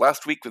interview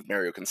last week with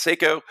Mario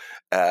Canseco,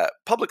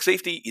 public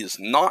safety is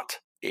not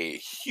a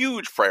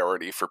huge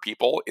priority for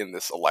people in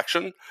this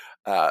election,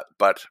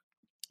 but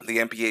the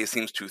MPA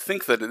seems to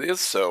think that it is.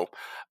 So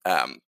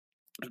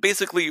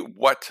basically,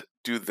 what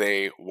do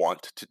they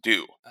want to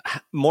do?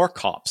 More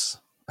cops.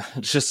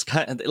 Just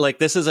kind of like,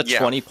 this is a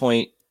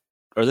 20-point,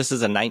 or this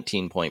is a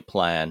 19-point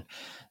plan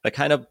that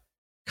kind of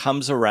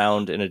comes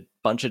around in a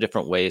bunch of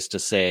different ways to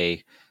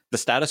say the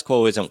status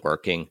quo isn't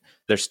working.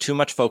 There's too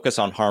much focus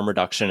on harm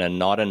reduction and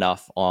not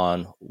enough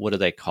on, what do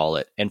they call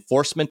it?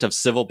 Enforcement of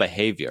civil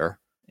behavior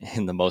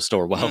in the most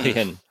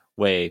Orwellian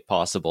way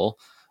possible.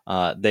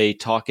 They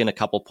talk in a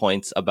couple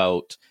points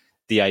about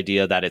the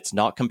idea that it's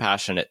not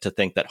compassionate to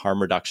think that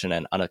harm reduction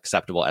and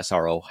unacceptable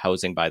SRO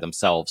housing by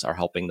themselves are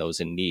helping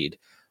those in need,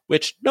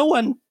 which no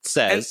one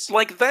says. And,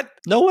 like, that,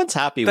 no one's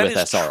happy that with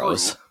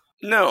SROs.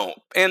 True. No,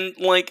 and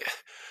like,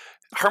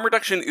 harm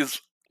reduction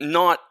is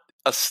not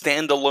a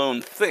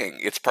standalone thing.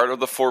 It's part of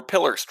the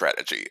 4-pillar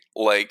strategy.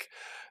 Like,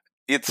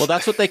 it's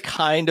that's what they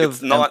kind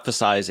of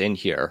emphasize in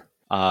here.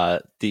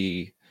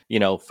 The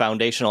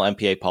foundational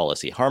MPA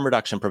policy: harm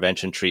reduction,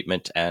 prevention,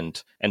 treatment,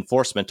 and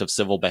enforcement of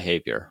civil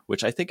behavior,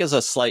 which I think is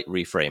a slight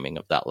reframing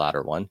of that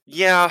latter one.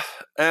 Yeah.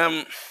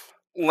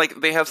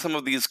 Like, they have some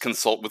of these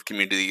consult with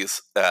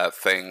communities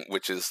thing,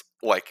 which is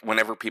like,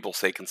 whenever people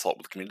say consult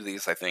with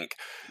communities, I think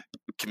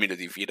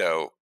community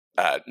veto,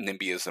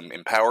 NIMBYism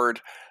empowered.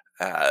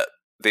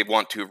 They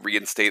want to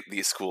reinstate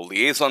the school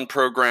liaison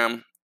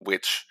program,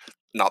 which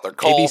not their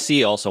call.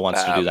 ABC also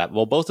wants to do that.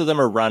 Well, both of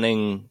them are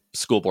running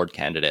school board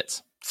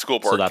candidates. School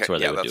board, so that's where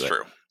they would do it.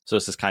 True. So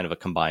this is kind of a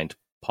combined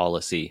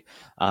policy.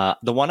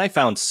 The one I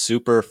found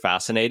super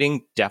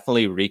fascinating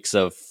definitely reeks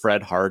of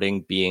Fred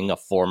Harding being a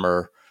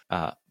former,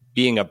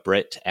 being a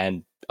Brit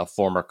and a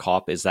former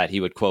cop, is that he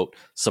would, quote,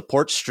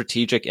 support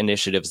strategic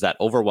initiatives that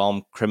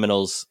overwhelm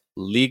criminals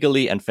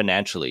legally and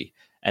financially,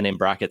 and in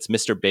brackets,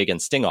 Mr. Big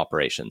and Sting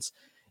operations.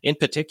 In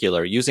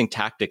particular, using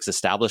tactics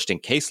established in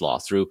case law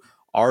through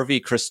R.V.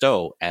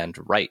 Christo and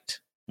Wright,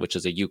 which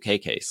is a UK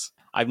case.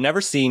 I've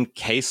never seen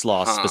case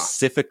law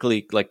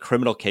specifically, like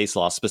criminal case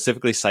law,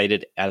 specifically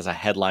cited as a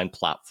headline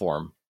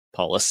platform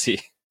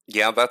policy.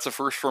 Yeah, that's a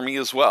first for me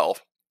as well.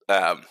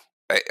 I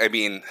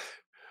mean,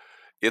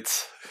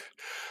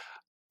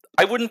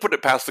 I wouldn't put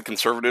it past the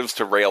Conservatives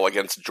to rail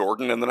against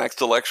Jordan in the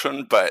next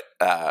election, but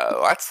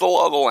that's the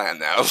law of the land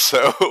now.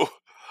 So,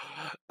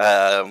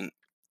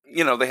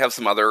 they have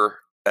some other.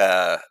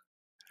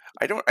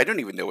 I don't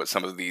even know what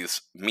some of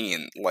these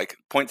mean. Like,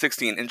 point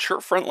 16, ensure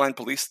frontline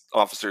police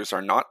officers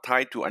are not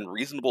tied to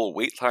unreasonable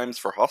wait times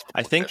for hospital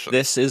I think admissions.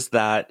 This is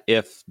that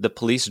if the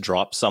police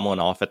drop someone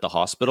off at the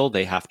hospital,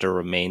 they have to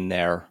remain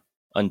there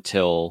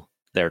until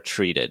they're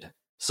treated.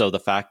 So the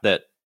fact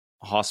that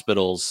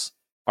hospitals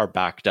are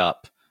backed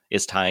up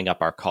is tying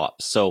up our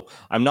cops. So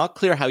I'm not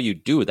clear how you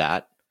do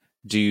that.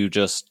 Do you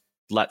just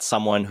let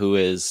someone who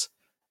is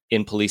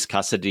in police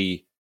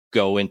custody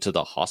go into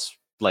the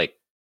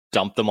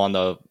dump them on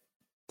the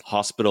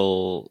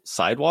hospital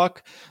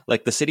sidewalk?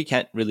 Like, the city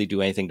can't really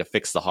do anything to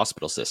fix the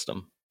hospital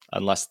system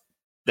unless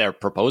they're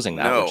proposing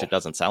that, which it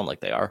doesn't sound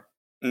like they are.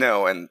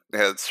 No, and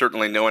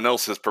certainly no one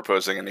else is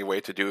proposing any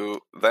way to do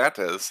that,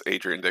 as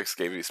Adrian Dix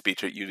gave a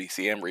speech at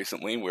UDCM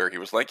recently where he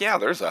was like, yeah,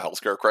 there's a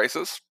healthcare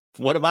crisis.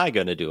 What am I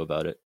going to do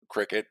about it?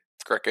 Cricket.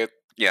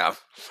 Yeah.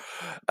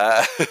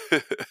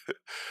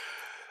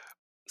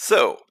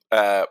 So,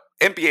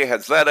 MPA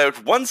has that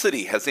out. One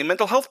city has a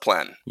mental health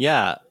plan.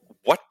 Yeah.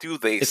 What do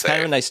they say? It's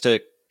kind of nice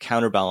to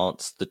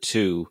counterbalance the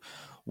two.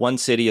 One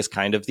city is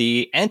kind of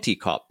the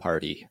anti-cop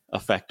party,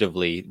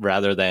 effectively,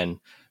 rather than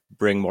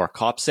bring more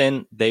cops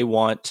in. They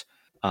want,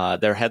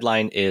 their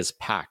headline is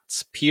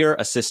PACTS, Peer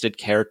Assisted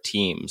Care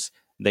Teams.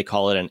 They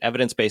call it an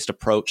evidence-based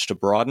approach to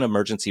broaden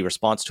emergency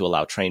response to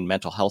allow trained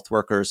mental health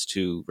workers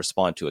to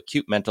respond to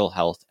acute mental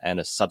health and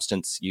a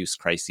substance use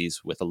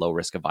crises with a low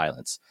risk of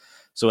violence.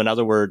 So in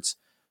other words,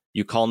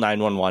 you call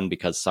 911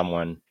 because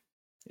someone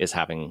is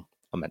having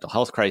a mental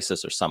health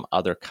crisis or some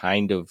other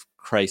kind of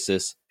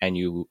crisis, and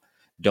you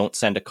don't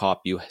send a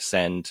cop, you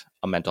send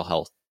a mental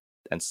health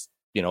and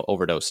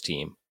overdose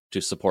team to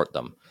support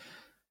them,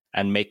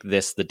 and make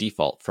this the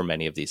default for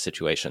many of these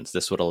situations.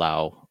 This would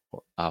allow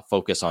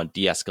focus on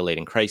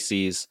de-escalating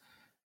crises,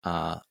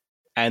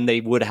 and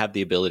they would have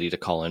the ability to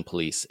call in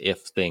police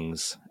if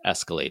things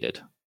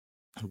escalated.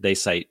 They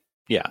cite,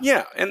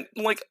 yeah, and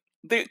like,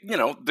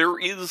 there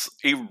is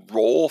a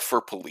role for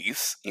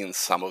police in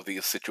some of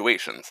these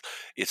situations.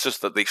 It's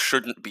just that they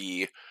shouldn't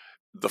be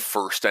the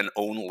first and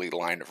only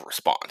line of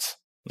response.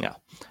 Yeah.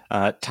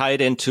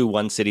 Tied into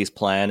one city's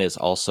plan is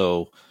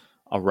also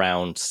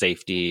around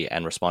safety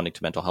and responding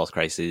to mental health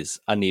crises,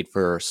 a need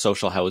for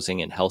social housing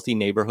in healthy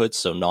neighborhoods.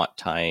 So not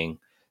tying,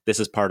 this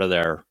is part of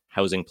their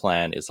housing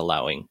plan, is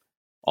allowing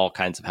all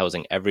kinds of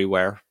housing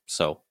everywhere.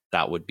 So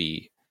that would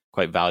be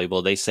quite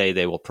valuable. They say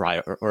they will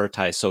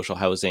prioritize social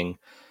housing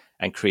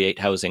and create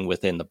housing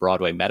within the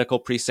Broadway Medical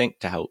Precinct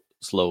to help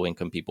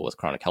low-income people with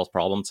chronic health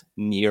problems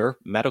near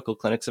medical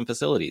clinics and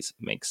facilities.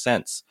 Makes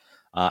sense.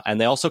 And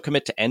they also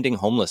commit to ending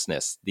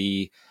homelessness,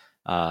 the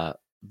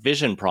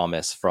vision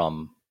promise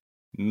from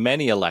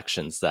many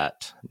elections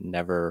that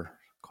never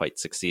quite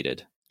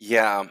succeeded.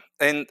 Yeah,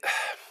 and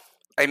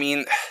I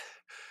mean,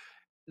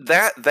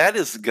 that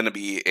is going to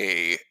be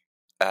a.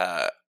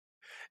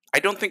 I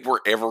don't think we're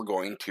ever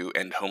going to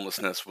end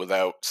homelessness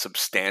without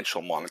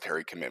substantial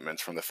monetary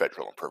commitments from the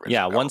federal and provincial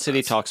Yeah, one city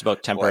governments. talks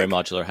about temporary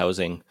modular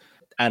housing,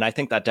 and I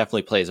think that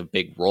definitely plays a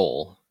big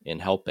role in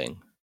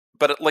helping.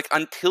 But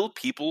until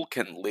people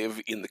can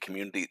live in the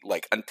community,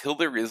 until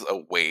there is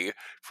a way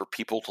for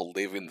people to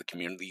live in the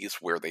communities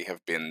where they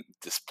have been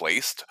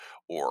displaced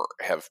or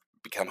have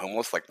become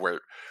homeless, where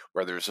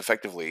there's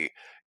effectively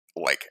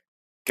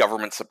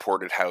government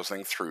supported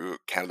housing through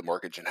Canada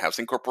Mortgage and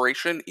Housing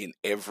Corporation in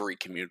every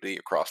community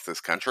across this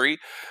country,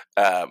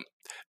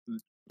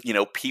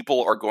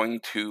 people are going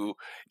to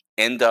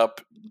end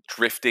up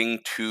drifting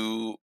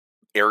to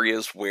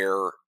areas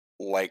where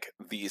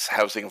these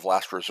housing of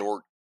last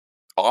resort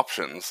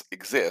options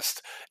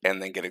exist,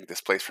 and then getting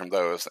displaced from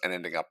those and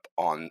ending up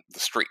on the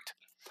street.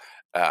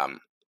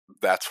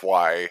 That's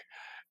why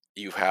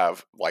you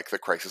have the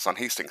crisis on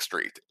Hastings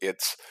Street.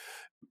 It's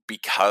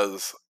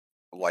because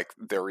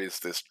there is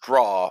this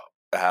draw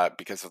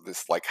because of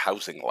this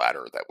housing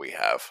ladder that we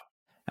have.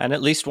 And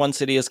at least one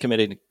city is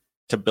committed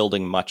to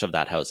building much of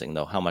that housing,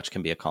 though. How much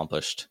can be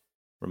accomplished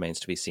remains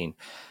to be seen.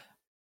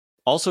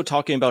 Also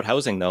talking about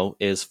housing, though,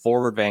 is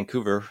Forward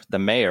Vancouver, the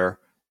mayor.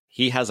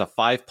 He has a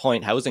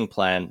 5-point housing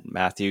plan.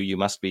 Matthew, you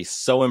must be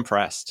so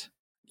impressed.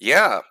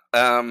 Yeah.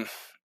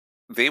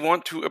 They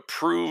want to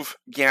approve.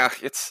 Yeah,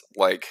 it's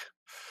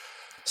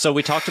So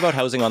we talked about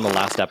housing on the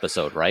last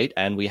episode, right?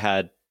 And we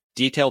had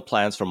detailed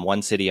plans from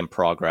one city in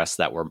progress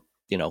that were,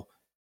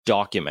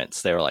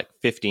 documents. They were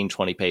 15,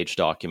 20-page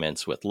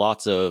documents with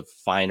lots of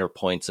finer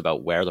points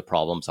about where the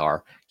problems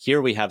are. Here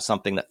we have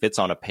something that fits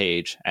on a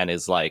page and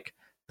is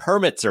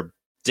permits are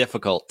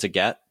difficult to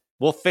get.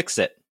 We'll fix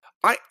it.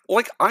 I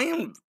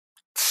am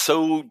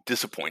so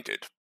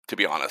disappointed, to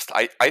be honest.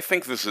 I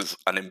think this is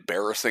an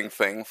embarrassing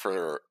thing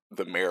for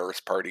the mayor's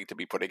party to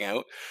be putting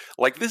out.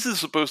 This is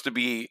supposed to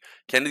be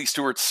Kennedy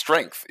Stewart's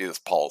strength is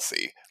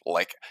policy.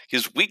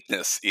 His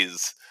weakness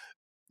is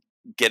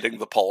getting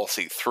the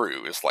policy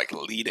through, is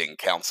leading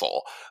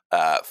council.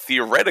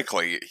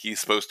 Theoretically, he's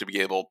supposed to be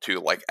able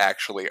to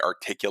actually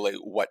articulate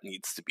what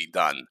needs to be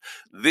done.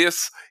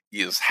 This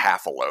is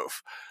half a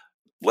loaf.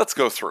 Let's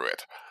go through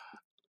it.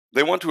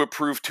 They want to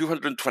approve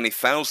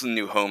 220,000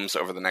 new homes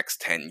over the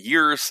next 10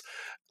 years.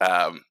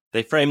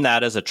 They frame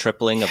that as a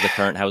tripling of the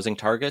current housing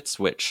targets,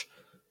 which,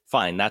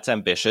 fine, that's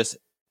ambitious.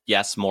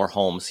 Yes, more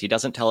homes. He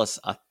doesn't tell us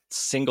a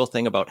single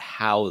thing about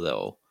how,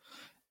 though.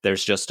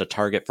 There's just a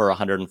target for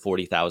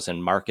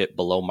 140,000 market,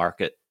 below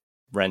market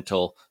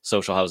rental,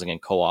 social housing,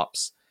 and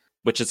co-ops,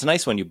 which is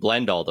nice when you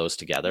blend all those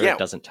together. Yeah. It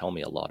doesn't tell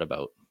me a lot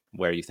about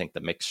where you think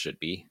the mix should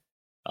be,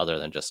 other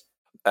than just...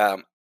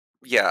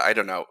 Yeah, I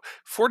don't know.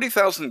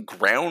 40,000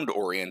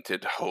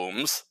 ground-oriented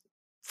homes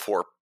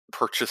for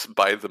purchase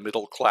by the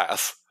middle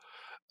class.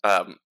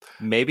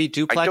 Maybe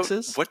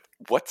duplexes?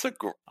 What's a...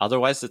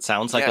 Otherwise, it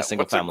sounds like a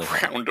single-family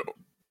home.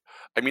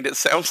 I mean, it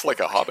sounds like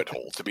a hobbit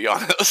hole, to be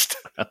honest.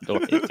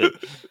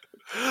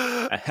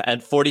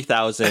 And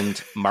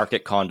 40,000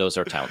 market condos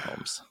or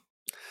townhomes.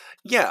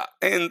 Yeah,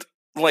 and,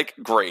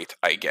 great,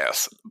 I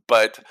guess.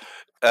 But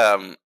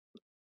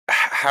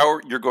how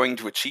you're going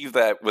to achieve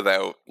that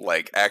without,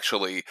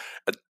 actually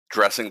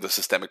addressing the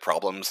systemic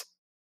problems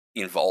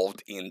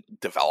involved in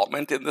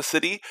development in the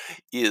city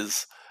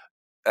is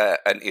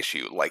an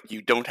issue.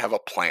 You don't have a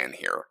plan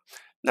here.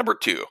 Number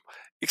 2.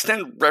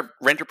 Extend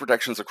renter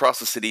protections across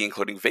the city,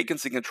 including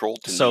vacancy control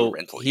to new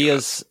rental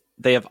units.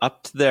 They have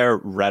upped their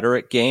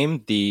rhetoric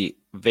game. The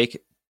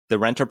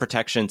renter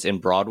protections in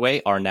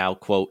Broadway are now,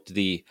 quote,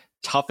 the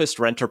toughest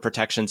renter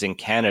protections in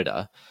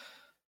Canada.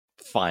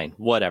 Fine,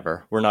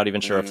 whatever. We're not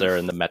even sure if they're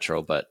in the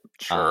metro, but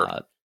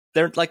sure.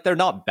 They're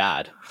not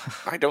bad.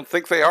 I don't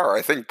think they are.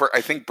 I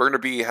think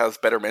Burnaby has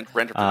better renter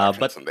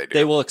protections than they do.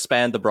 They will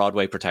expand the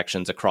Broadway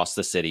protections across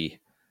the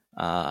city.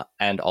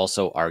 And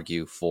also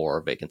argue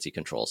for vacancy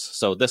controls.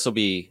 So this will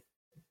be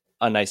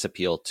a nice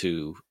appeal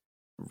to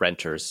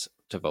renters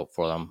to vote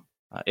for them.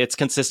 It's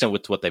consistent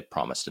with what they've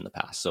promised in the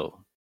past.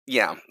 So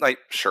yeah,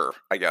 sure,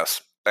 I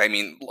guess. I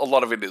mean, a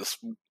lot of it is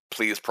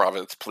please,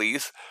 province,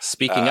 please.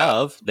 Speaking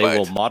of, they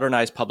will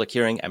modernize public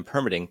hearing and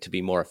permitting to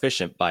be more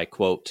efficient by,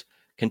 quote,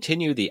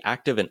 continue the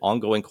active and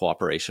ongoing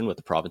cooperation with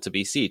the province of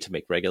BC to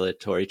make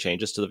regulatory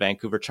changes to the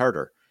Vancouver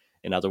Charter.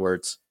 In other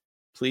words,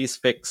 please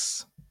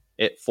fix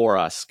it for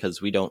us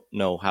because we don't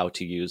know how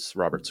to use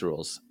Robert's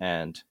rules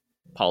and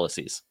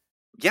policies.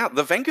 Yeah,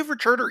 the Vancouver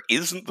Charter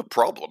isn't the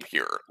problem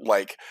here.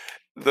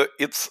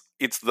 It's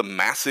the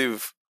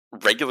massive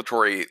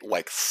regulatory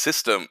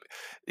system.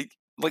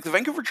 The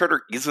Vancouver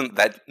Charter isn't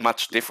that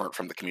much different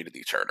from the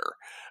Community Charter.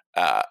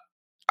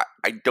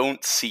 I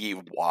don't see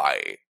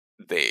why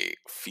they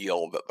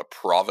feel that the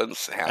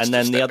province has and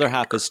then the other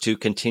half is to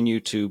continue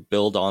to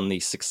build on the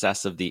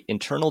success of the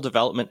Internal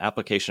Development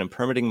Application and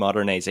Permitting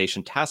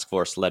Modernization Task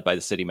Force led by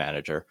the city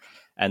manager.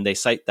 And they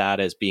cite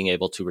that as being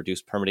able to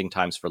reduce permitting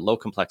times for low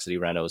complexity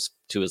renos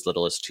to as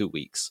little as 2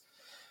 weeks.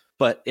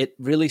 But it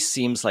really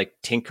seems like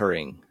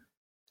tinkering.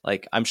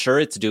 I'm sure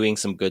it's doing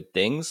some good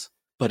things,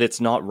 but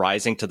it's not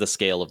rising to the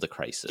scale of the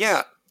crisis.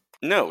 Yeah,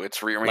 No,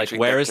 it's rearranging. Like,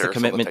 where is the deck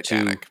chairs on commitment to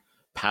Titanic.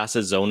 pass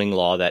a zoning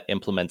law that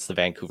implements the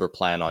Vancouver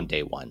plan on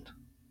day one?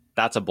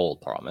 That's a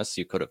bold promise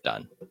you could have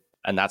done.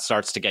 And that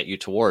starts to get you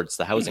towards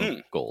the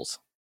housing goals.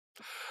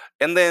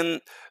 And then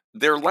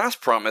their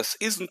last promise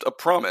isn't a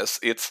promise.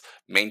 It's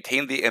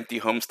maintain the empty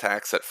homes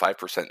tax at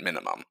 5%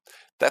 minimum.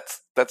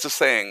 That's just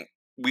saying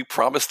we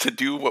promised to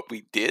do what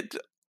we did.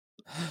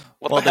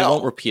 Well, they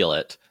won't repeal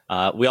it.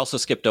 We also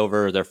skipped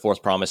over their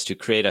fourth promise to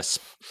create a...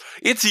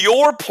 It's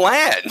your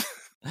plan!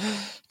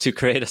 to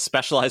create a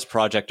specialized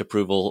project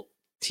approval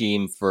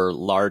team for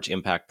large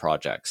impact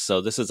projects.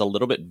 So this is a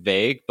little bit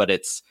vague, but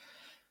it's,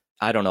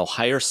 I don't know,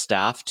 hire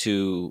staff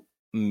to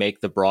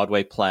make the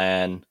Broadway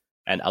plan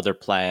and other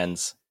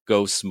plans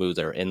go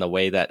smoother in the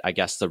way that I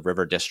guess the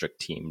River District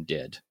team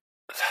did.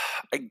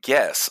 I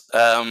guess.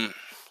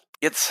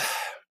 It's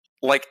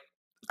like,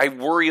 I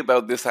worry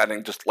about this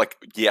adding just like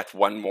yet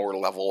one more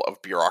level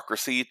of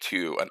bureaucracy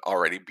to an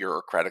already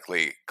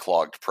bureaucratically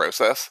clogged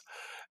process.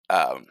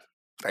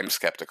 I'm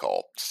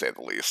skeptical, to say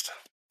the least.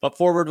 But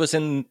Forward was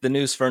in the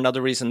news for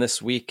another reason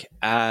this week,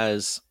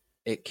 as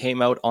it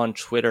came out on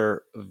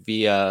Twitter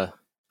via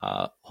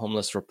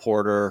homeless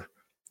reporter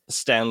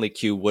Stanley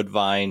Q.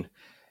 Woodvine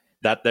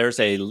that there's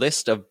a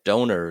list of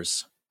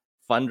donors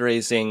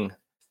fundraising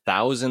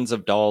thousands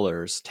of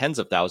dollars, tens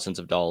of thousands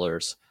of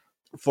dollars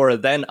for a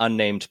then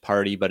unnamed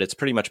party, but it's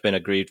pretty much been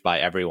agreed by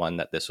everyone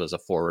that this was a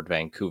Forward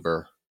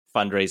Vancouver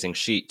fundraising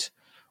sheet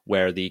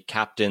where the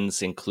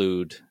captains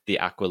include the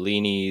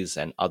Aquilinis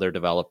and other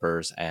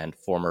developers and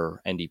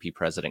former NDP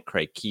President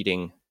Craig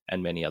Keating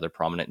and many other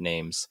prominent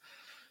names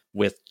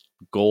with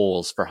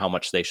goals for how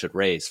much they should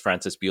raise.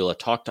 Francis Beulah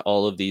talked to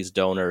all of these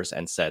donors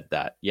and said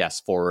that,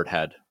 yes, Forward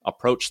had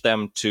approached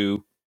them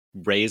to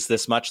raise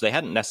this much. They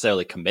hadn't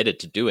necessarily committed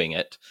to doing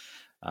it.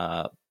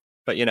 But,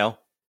 you know,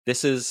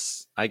 this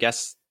is, I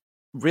guess,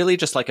 really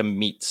just like a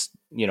meat,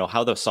 you know,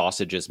 how the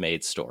sausage is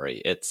made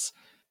story. It's,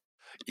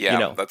 yeah, you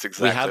know, that's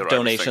exactly we have what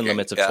donation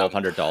limits of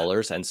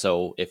 $1,200. And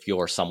so if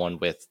you're someone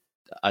with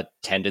a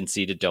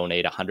tendency to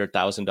donate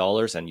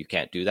 $100,000 and you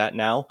can't do that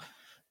now,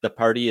 the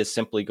party is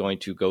simply going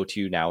to go to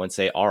you now and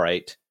say, all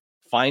right,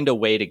 find a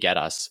way to get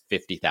us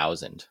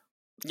 50,000.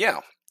 Yeah.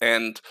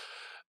 And,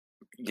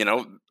 you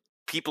know,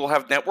 people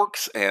have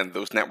networks and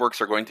those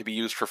networks are going to be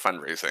used for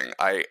fundraising.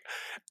 I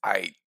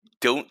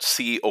don't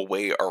see a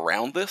way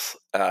around this,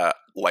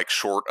 like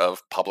short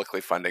of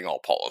publicly funding all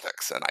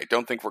politics. And I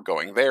don't think we're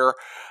going there.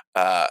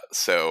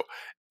 So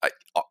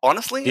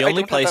honestly, the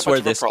only place where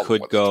this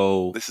could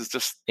go this is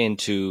just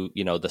into,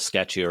 you know, the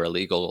sketchy or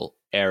illegal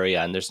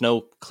area, and there's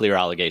no clear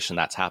allegation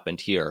that's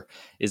happened here,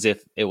 is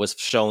if it was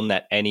shown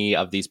that any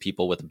of these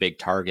people with a big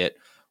target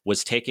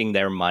was taking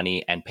their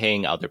money and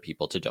paying other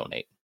people to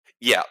donate.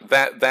 Yeah,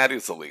 that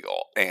is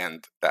illegal,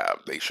 and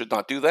they should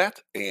not do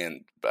that.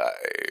 And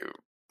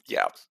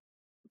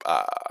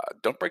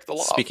don't break the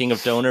law. Speaking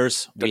of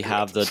donors, we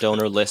have the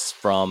donor lists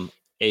from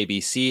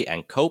ABC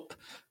and Cope.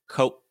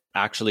 Cope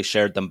actually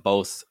shared them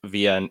both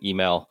via an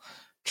email,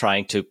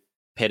 trying to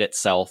pit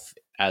itself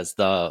as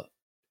the,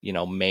 you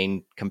know,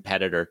 main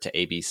competitor to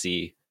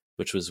ABC,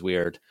 which was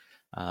weird.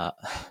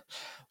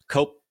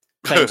 Cope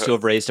claims to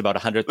have raised about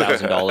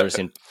 $100,000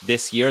 in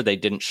this year. They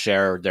didn't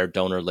share their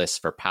donor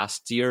list for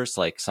past years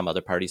like some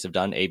other parties have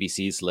done.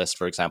 ABC's list,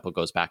 for example,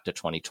 goes back to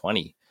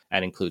 2020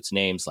 and includes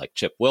names like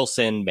Chip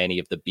Wilson, many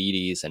of the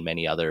Beatties, and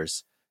many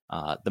others.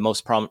 The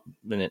most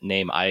prominent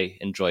name I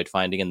enjoyed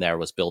finding in there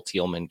was Bill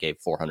Thielman, gave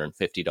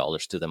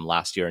 $450 to them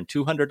last year and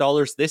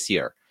 $200 this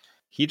year.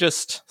 He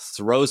just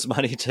throws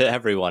money to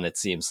everyone, it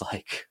seems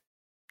like.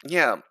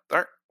 Yeah.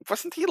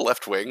 Wasn't he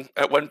left wing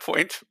at one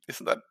point?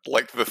 Isn't that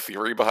like the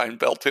theory behind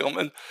Bill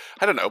Thielman?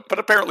 I don't know, but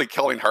apparently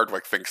Colleen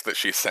Hardwick thinks that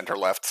she's center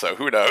left, so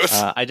who knows?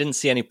 I didn't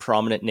see any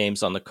prominent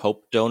names on the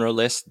Cope donor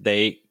list.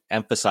 They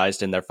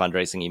emphasized in their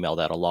fundraising email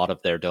that a lot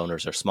of their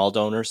donors are small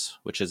donors,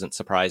 which isn't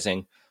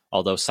surprising,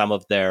 although some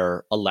of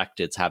their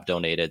electeds have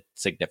donated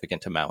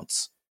significant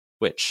amounts,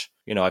 which,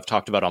 you know, I've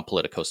talked about on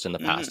Politicoast in the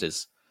past,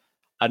 is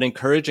an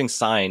encouraging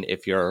sign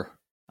if you're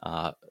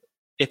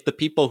if the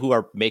people who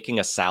are making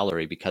a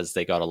salary because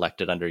they got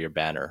elected under your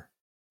banner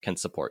can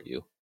support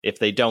you. If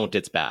they don't,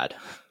 it's bad.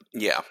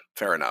 Yeah,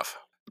 fair enough.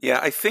 Yeah,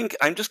 I think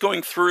I'm just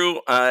going through.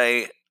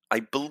 I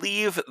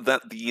believe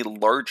that the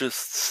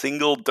largest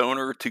single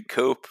donor to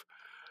Cope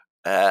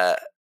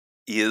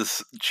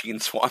is Gene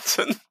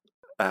Swanson.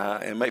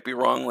 I might be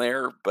wrong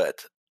there,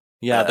 but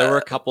yeah, there were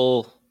a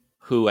couple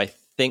who I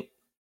think,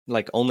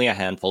 like only a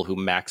handful, who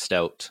maxed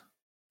out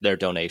their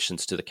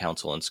donations to the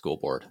council and school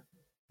board,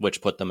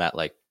 which put them at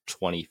like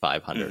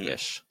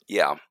 2,500-ish.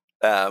 Yeah.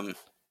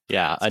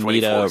 Yeah,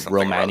 Anita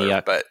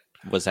Romaniuk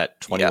was at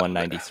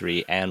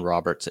 2,193, Ann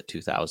Roberts at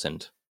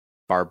 2,000,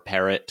 Barb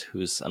Parrott,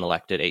 who's an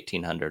elected,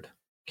 1,800,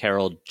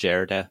 Carol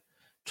Gerda,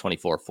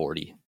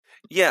 2,440.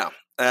 Yeah.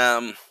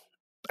 I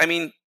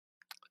mean,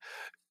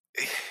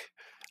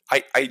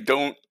 I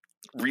don't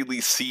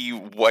really see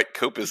what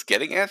Cope is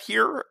getting at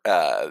here.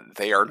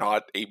 They are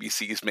not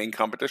ABC's main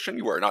competition.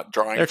 You are not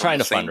drawing. They're trying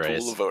to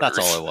fundraise. That's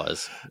all it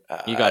was.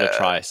 You got to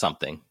try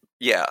something.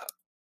 Yeah.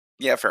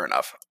 Yeah, fair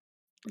enough.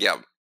 Yeah.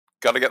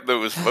 Got to get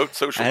those vote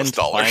socialist And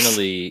dollars.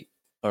 finally,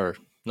 or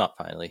not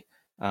finally,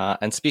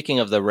 and speaking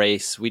of the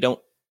race,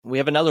 we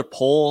have another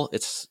poll.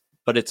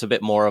 But it's a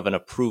bit more of an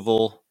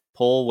approval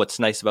poll. What's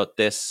nice about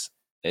this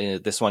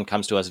one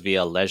comes to us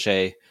via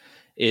Leger,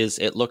 is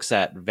it looks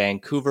at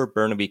Vancouver,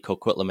 Burnaby,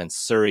 Coquitlam, and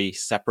Surrey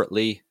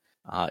separately.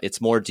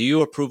 It's more, do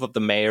you approve of the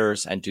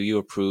mayors and do you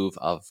approve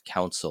of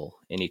council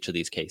in each of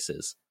these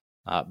cases?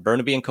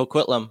 Burnaby and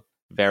Coquitlam,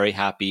 very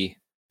happy.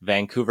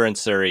 Vancouver and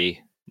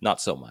Surrey, not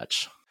so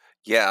much.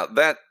 Yeah,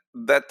 that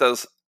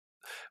does.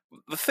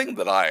 The thing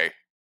that I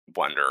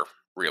wonder,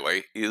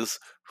 really, is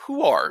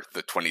who are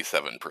the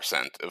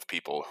 27% of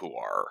people who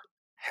are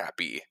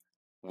happy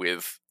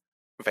with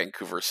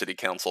Vancouver City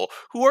Council?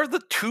 Who are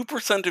the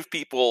 2% of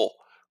people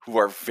who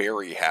are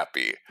very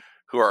happy,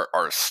 who are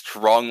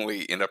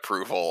strongly in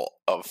approval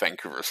of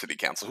Vancouver City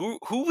Council?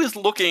 Who is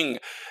looking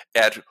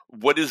at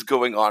what is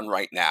going on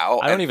right now?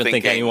 I don't even think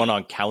thinking, anyone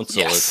on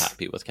council is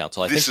happy with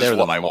council. I think they're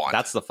what I want.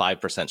 That's the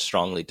 5%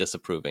 strongly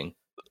disapproving.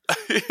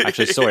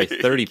 Actually, sorry,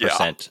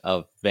 30%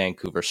 of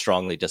Vancouver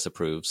strongly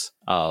disapproves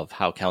of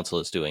how council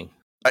is doing.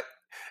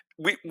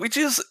 Which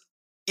is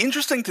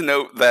interesting to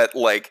note that,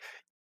 like,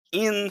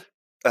 in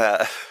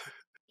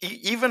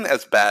even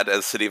as bad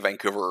as City of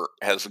Vancouver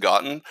has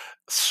gotten,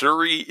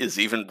 Surrey is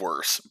even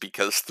worse,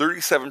 because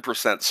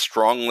 37%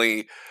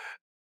 strongly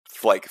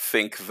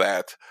think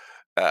that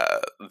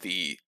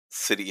the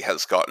city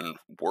has gotten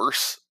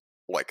worse,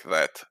 like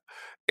that,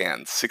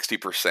 and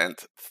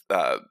 60%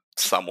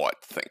 somewhat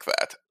think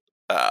that.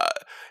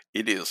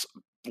 It is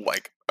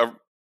like a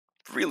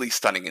really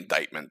stunning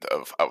indictment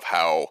of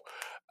how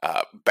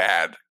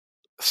bad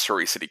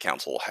Surrey City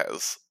Council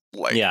has.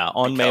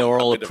 On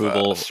mayoral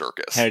approval,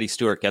 circus. Kennedy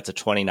Stewart gets a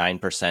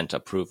 29%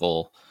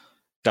 approval.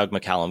 Doug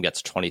McCallum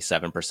gets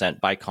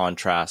 27%. By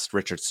contrast,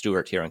 Richard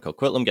Stewart here in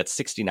Coquitlam gets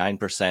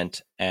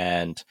 69%,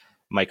 and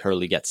Mike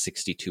Hurley gets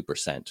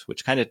 62%,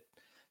 which kind of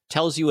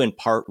tells you in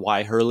part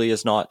why Hurley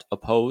is not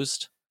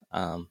opposed.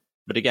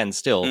 But again,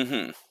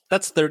 still,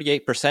 that's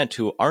 38%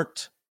 who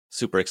aren't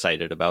super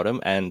excited about him,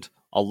 and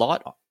a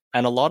lot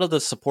of the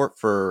support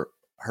for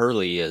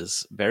Hurley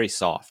is very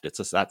soft.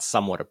 It's that's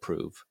somewhat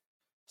approve.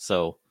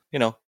 So,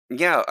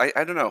 yeah,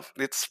 I don't know.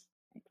 It's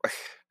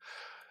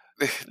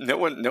no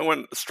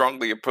one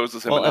strongly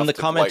opposes him. Well, enough and the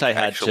comment I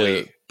had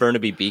to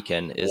Burnaby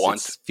Beacon is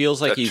it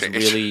feels like he's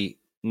really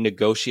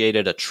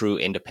negotiated a true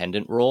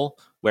independent role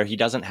where he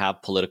doesn't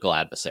have political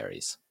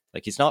adversaries.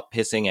 Like, he's not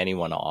pissing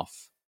anyone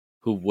off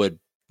who would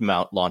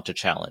launch a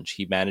challenge.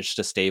 He managed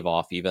to stave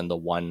off even the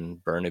one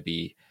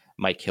Burnaby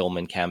Mike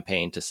Hillman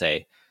campaign to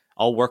say,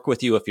 I'll work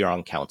with you if you're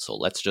on council.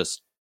 Let's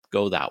just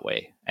go that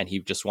way. And he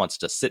just wants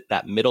to sit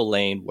that middle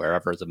lane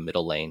wherever the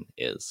middle lane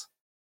is.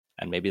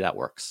 And maybe that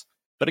works.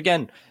 But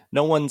again,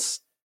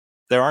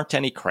 there aren't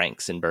any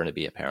cranks in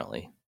Burnaby,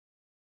 apparently.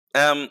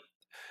 The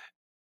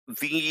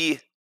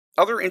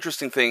other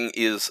interesting thing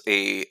is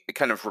a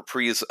kind of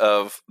reprise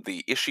of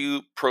the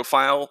issue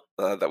profile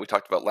that we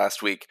talked about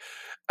last week.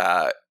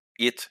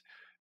 It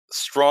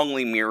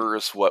strongly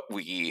mirrors what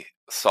we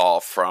saw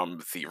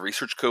from the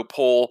Research Co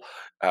poll,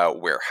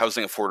 where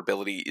housing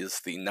affordability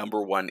is the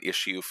number one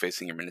issue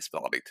facing your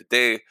municipality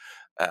today.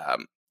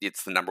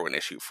 It's the number one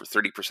issue for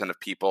 30% of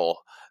people,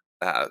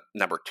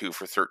 number two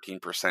for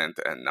 13%,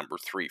 and number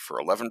three for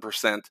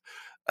 11%.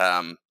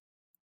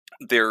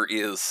 There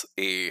is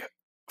a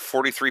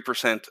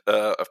 43%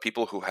 of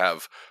people who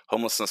have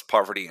homelessness,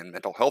 poverty, and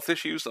mental health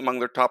issues among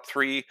their top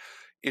three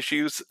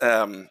issues.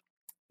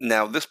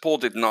 Now, this poll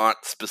did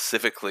not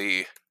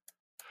specifically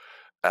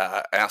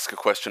ask a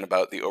question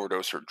about the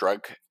overdose or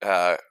drug,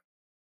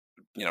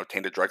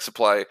 tainted drug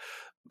supply,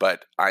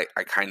 but I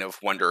kind of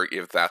wonder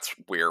if that's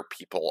where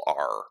people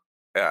are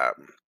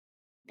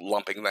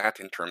lumping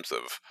that in terms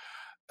of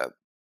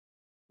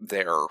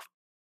their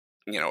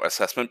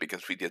assessment,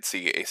 because we did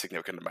see a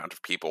significant amount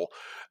of people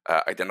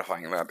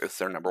identifying that as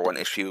their number one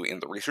issue in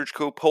the Research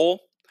Co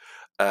poll.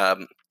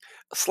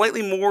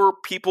 Slightly more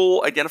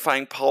people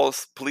identifying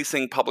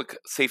policing, public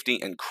safety,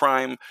 and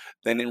crime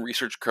than in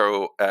Research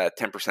Co.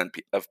 10%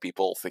 of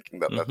people thinking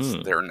that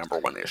that's their number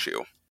one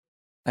issue.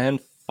 And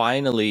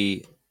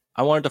finally,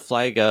 I wanted to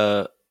flag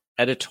a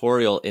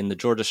editorial in the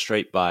Georgia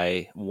Straight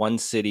by One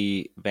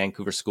City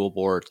Vancouver School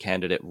Board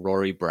candidate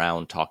Rory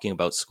Brown talking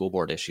about school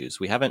board issues.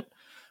 We haven't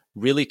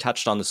really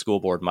touched on the school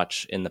board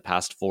much in the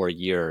past 4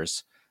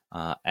 years,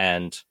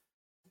 and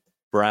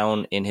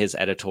Brown, in his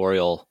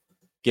editorial,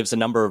 gives a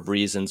number of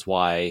reasons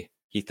why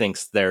he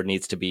thinks there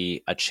needs to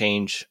be a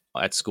change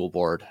at school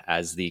board,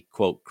 as the,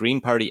 quote,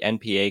 Green Party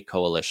NPA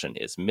coalition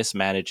is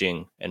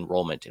mismanaging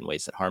enrollment in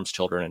ways that harms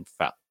children and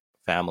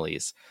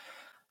families.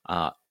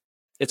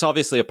 It's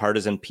obviously a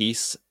partisan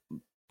piece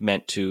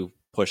meant to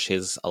push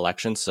his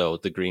election, so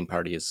the Green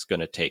Party is going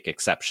to take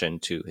exception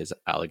to his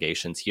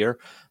allegations here.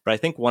 But I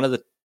think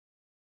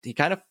he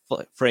kind of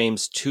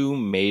frames two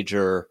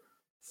major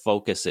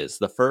focuses.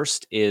 The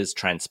first is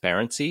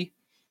transparency.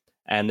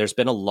 And there's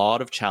been a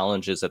lot of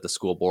challenges at the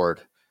school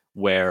board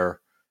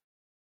where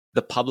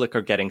the public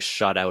are getting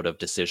shut out of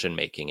decision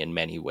making in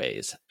many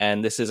ways.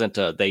 And this isn't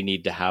they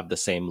need to have the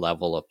same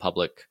level of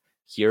public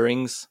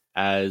hearings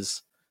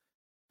as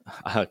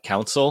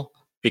counsel,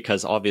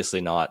 because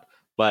obviously not.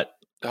 But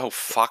oh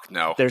fuck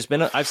no.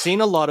 I've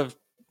seen a lot of,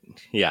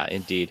 yeah,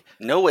 indeed.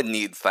 No one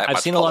needs that. I've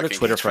much seen a lot of public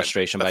Twitter engagement.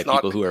 frustration by That's not-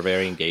 people who are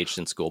very engaged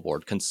in school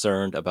board,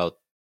 concerned about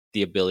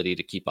the ability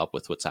to keep up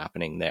with what's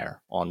happening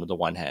there on the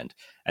one hand.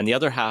 And the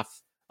other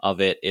half of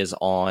it is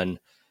on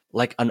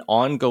like an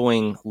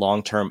ongoing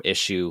long-term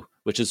issue,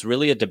 which is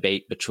really a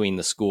debate between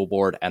the school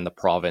board and the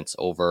province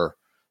over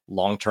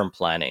long-term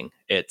planning.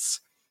 It's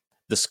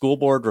the school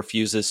board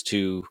refuses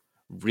to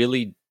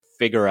really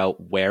figure out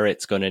where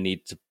it's going to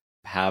need to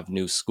have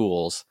new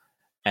schools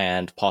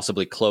and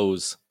possibly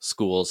close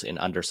schools in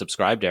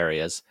undersubscribed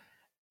areas.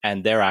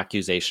 And their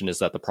accusation is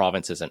that the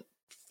province isn't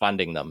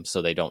funding them,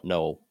 so they don't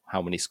know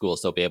how many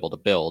schools they'll be able to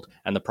build.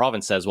 And the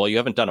province says, well, you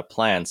haven't done a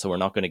plan, so we're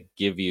not going to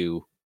give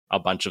you a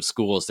bunch of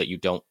schools that you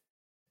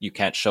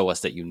can't show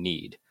us that you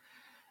need.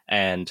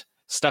 And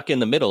stuck in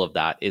the middle of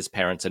that is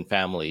parents and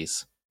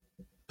families,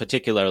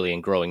 particularly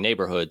in growing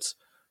neighborhoods,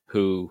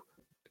 whose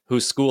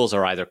schools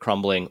are either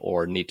crumbling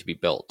or need to be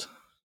built.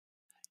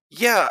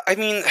 Yeah, I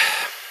mean,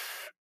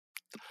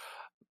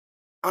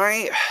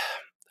 I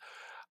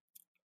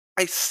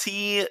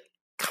see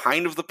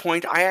kind of the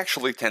point. I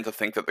actually tend to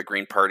think that the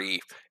Green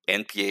Party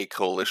NPA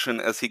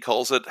coalition, as he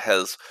calls it,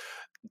 has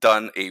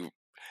done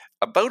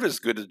about as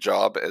good a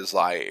job as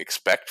I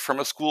expect from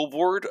a school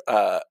board.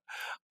 I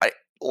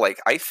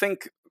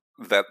think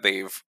that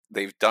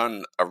they've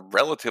done a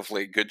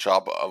relatively good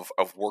job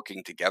of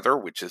working together,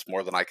 which is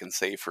more than I can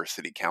say for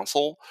city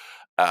council.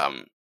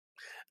 I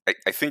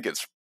think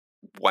it's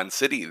one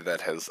city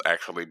that has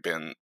actually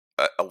been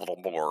a little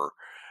more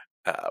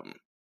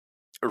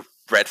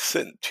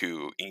reticent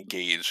to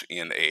engage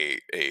in a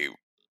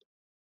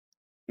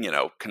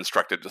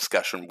constructive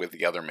discussion with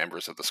the other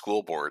members of the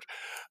school board,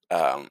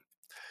 and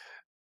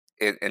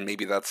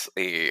maybe that's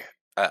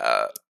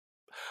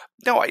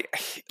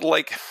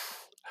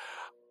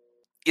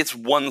it's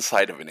one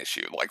side of an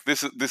issue. Like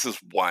this is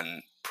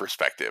one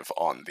perspective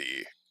on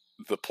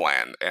the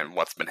plan and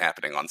what's been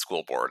happening on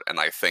school board, and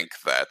I think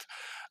that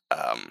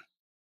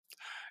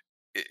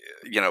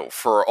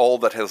for all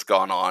that has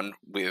gone on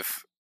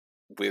with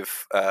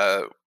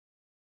the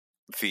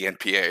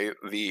NPA,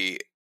 the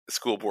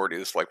school board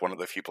is like one of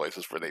the few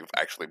places where they've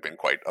actually been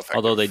quite effective.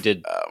 Although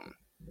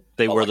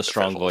they were the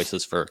strong officials.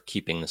 voices for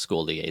keeping the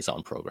school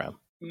liaison program.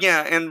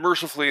 Yeah, and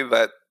mercifully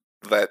that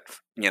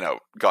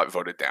got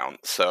voted down.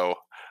 So,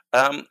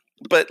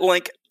 but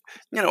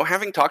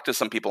having talked to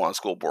some people on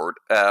school board,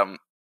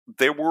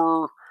 there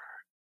were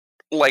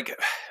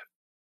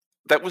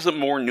that was a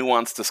more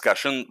nuanced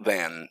discussion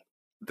than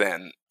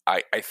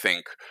I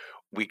think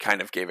we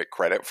kind of gave it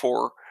credit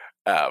for.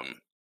 There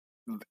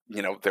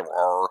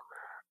are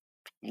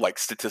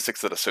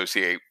statistics that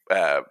associate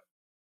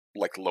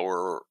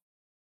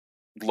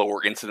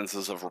lower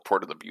incidences of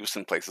reported abuse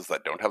in places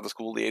that don't have the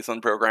school liaison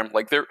program.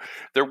 Like there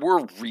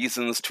were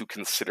reasons to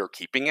consider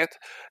keeping it.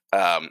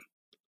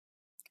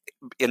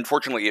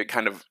 Unfortunately, it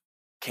kind of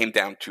came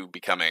down to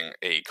becoming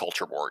a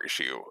culture war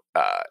issue,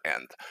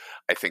 and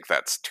I think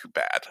that's too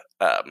bad.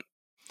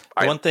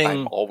 One thing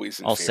I'm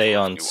always I'll say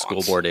on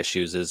school board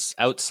issues is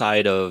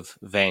outside of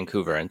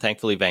Vancouver, and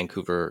thankfully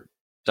Vancouver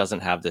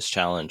doesn't have this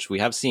challenge. We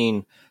have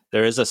seen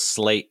there is a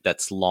slate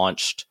that's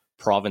launched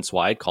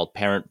province-wide called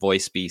Parent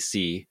Voice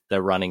BC.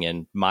 They're running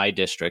in my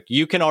district.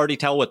 You can already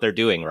tell what they're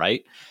doing,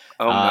 right?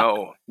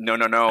 Oh,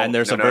 no. And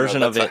there's a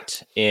version of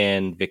it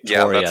in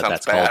Victoria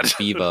that's called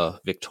Viva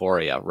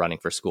Victoria, running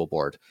for school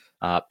board.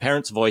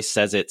 Parents Voice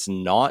says it's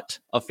not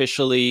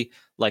officially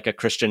like a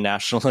Christian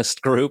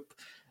nationalist group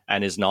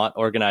and is not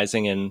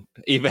organizing in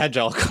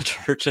evangelical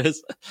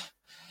churches.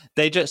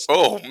 They just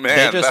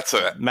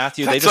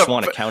Matthew. They just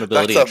want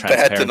accountability and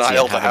transparency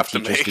and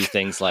having teachers do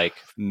things like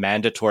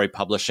mandatory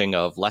publishing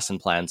of lesson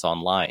plans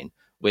online,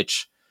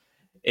 which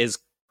is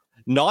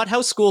not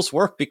how schools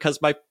work, because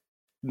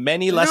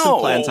many lesson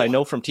plans I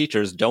know from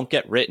teachers don't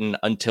get written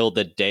until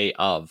the day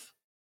of.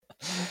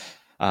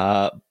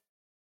 They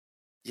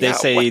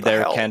say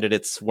their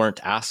candidates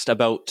weren't asked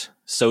about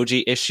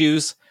SOGI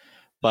issues,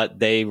 but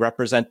they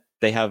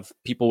have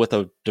people with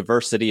a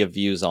diversity of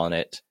views on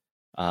it.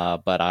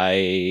 But I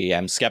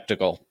am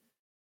skeptical.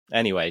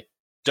 Anyway,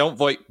 don't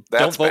vote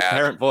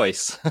Parent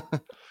Voice.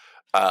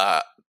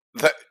 I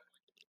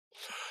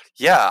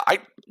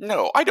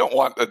don't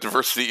want a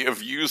diversity of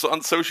views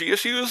on social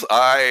issues.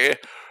 I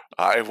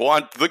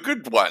want the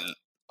good one.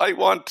 I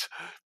want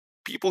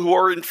people who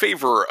are in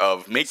favor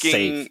of making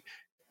safe.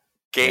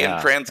 Gay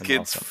and trans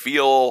kids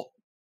feel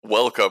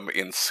welcome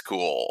in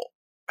school.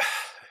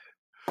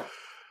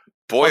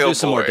 I'll do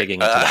some more digging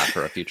into that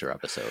for a future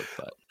episode,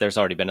 but there's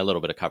already been a little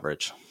bit of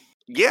coverage.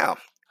 Yeah.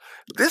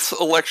 This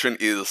election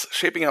is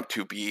shaping up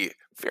to be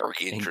very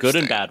interesting. In good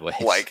and bad ways.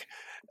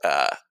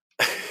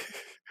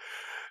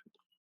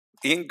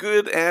 In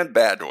good and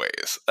bad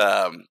ways.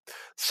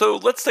 So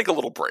let's take a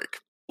little break.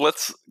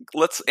 Let's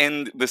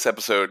end this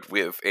episode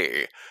with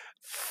a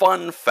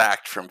fun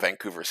fact from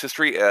Vancouver's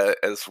history.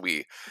 As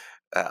we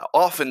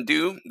often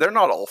do. They're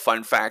not all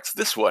fun facts.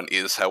 This one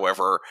is,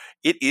 however,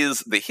 it is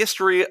the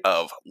history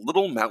of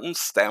Little Mountain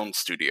Sound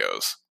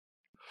Studios.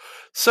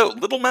 So,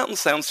 Little Mountain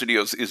Sound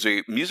Studios is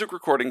a music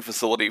recording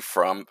facility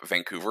from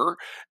Vancouver.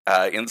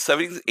 In the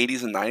 70s,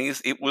 80s, and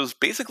 90s, it was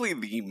basically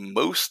the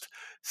most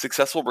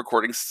successful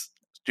recording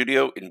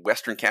studio in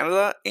Western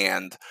Canada,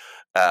 and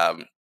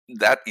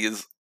that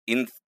is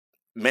in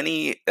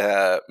many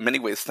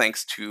ways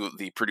thanks to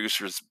the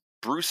producers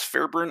Bruce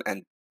Fairburn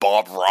and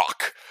Bob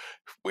Rock,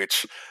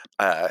 which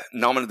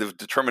nominative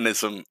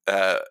determinism,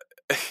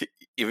 if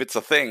it's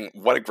a thing,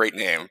 what a great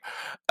name.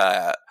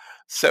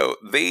 So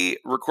they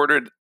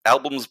recorded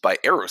albums by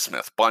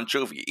Aerosmith, Bon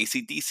Jovi,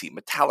 AC/DC,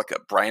 Metallica,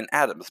 Bryan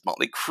Adams,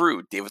 Motley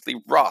Crue, David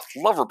Lee Roth,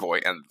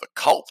 Loverboy, and The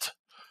Cult.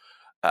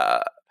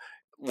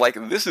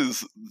 This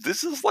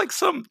is like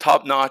some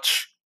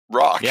top-notch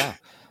rock. Yeah.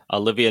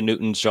 Olivia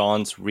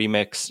Newton-John's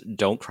remix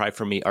Don't Cry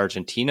For Me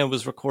Argentina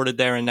was recorded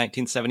there in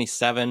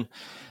 1977.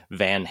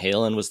 Van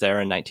Halen was there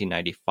in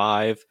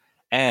 1995.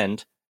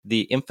 And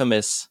the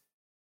infamous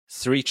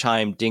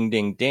three-chime Ding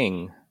Ding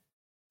Ding,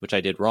 which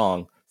I did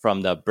wrong,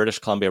 from the British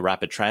Columbia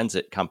Rapid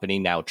Transit company,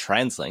 now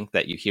TransLink,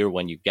 that you hear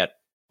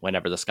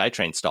whenever the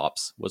SkyTrain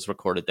stops, was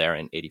recorded there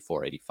in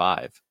 84,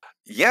 85.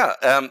 Yeah,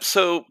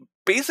 so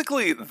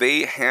basically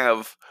they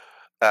have,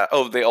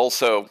 they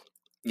also,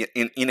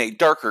 in a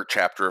darker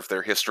chapter of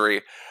their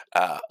history,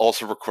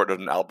 also recorded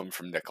an album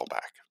from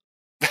Nickelback.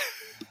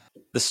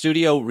 The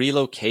studio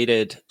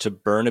relocated to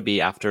Burnaby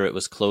after it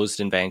was closed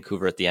in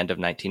Vancouver at the end of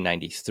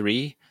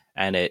 1993,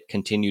 and it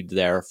continued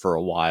there for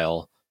a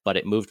while. But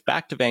it moved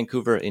back to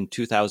Vancouver in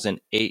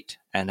 2008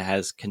 and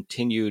has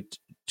continued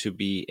to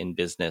be in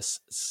business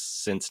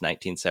since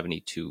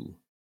 1972.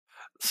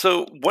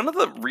 So one of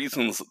the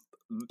reasons,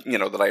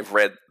 that I've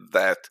read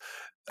that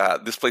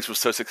this place was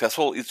so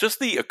successful is just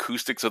the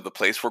acoustics of the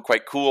place were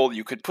quite cool.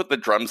 You could put the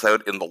drums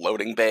out in the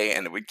loading bay,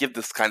 and it would give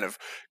this kind of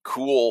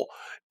cool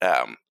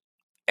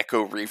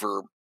echo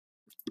reverb.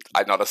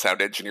 I'm not a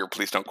sound engineer,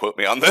 please don't quote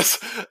me on this,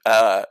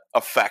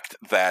 effect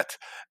that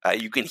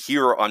you can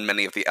hear on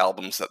many of the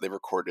albums that they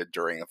recorded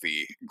during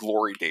the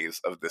glory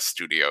days of this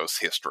studio's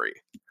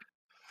history.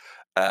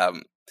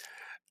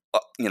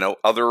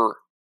 Other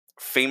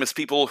famous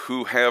people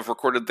who have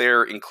recorded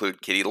there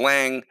include Kitty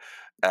Lang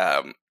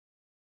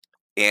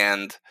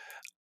and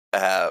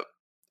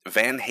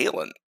Van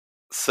Halen.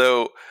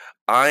 So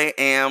I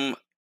am,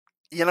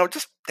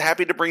 just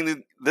happy to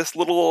bring this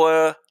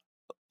little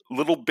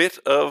bit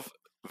of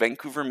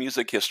Vancouver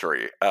music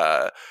history.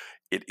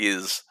 It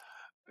is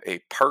a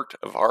part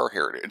of our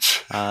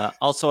heritage.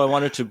 Also, I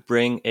wanted to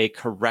bring a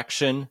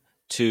correction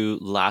to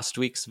last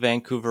week's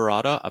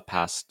Vancouverata. A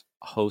past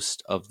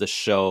host of the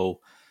show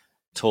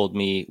told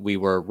me we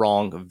were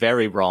wrong,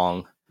 very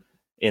wrong,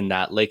 in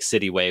that Lake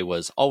City Way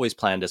was always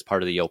planned as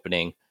part of the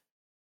opening,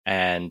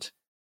 and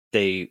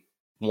they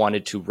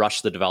wanted to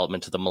rush the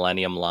development to the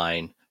Millennium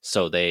Line,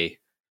 so they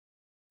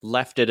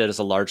left it as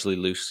a largely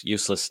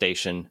useless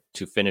station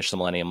to finish the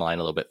Millennium Line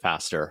a little bit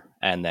faster,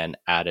 and then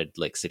added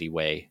Lake City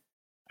Way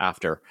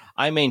after.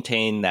 I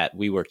maintain that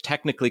we were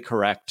technically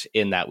correct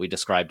in that we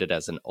described it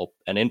as an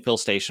infill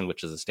station,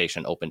 which is a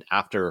station opened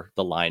after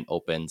the line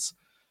opens,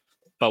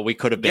 but we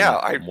could have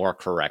been more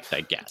correct, I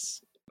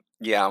guess.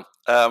 Yeah.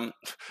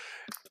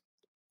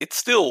 It's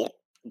still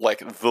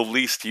like the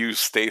least used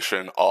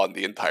station on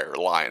the entire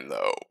line,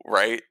 though,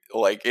 right?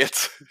 Like,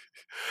 it's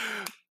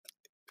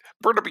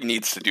Burnaby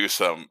needs to do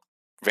some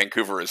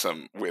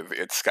Vancouverism with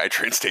its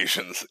SkyTrain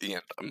stations, in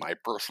my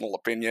personal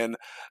opinion.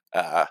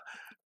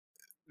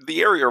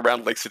 The area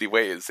around Lake City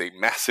Way is a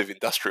massive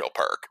industrial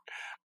park.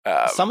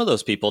 Some of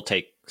those people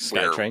take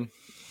SkyTrain.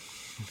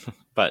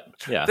 But,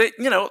 yeah.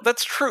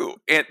 That's true.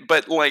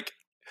 But, like,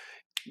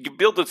 you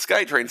build a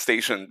SkyTrain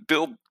station,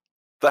 build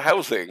the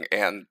housing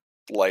and,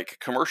 like,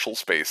 commercial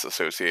space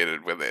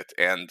associated with it,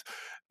 and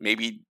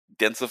maybe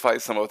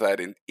densify some of that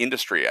in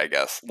industry, I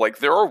guess. Like,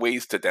 there are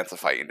ways to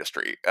densify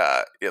industry.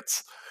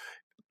 It's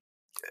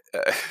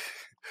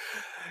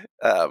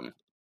a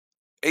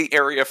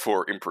area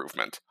for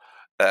improvement.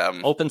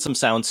 Open some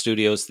sound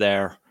studios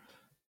there.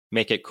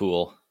 Make it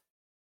cool.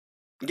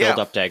 Build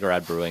up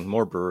Dagorad Brewing.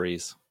 More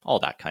breweries. All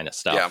that kind of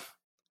stuff. Yeah.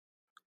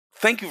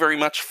 Thank you very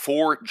much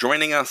for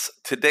joining us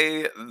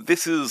today.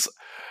 This is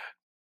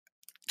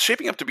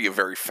shaping up to be a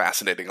very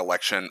fascinating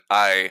election.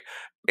 I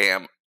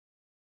am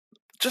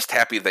just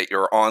happy that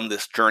you're on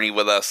this journey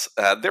with us.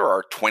 There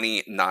are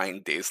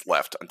 29 days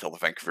left until the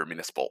Vancouver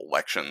municipal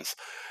elections.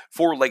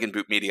 For Leg and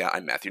Boot Media,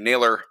 I'm Matthew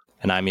Naylor.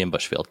 And I'm Ian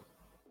Bushfield.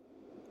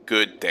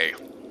 Good day.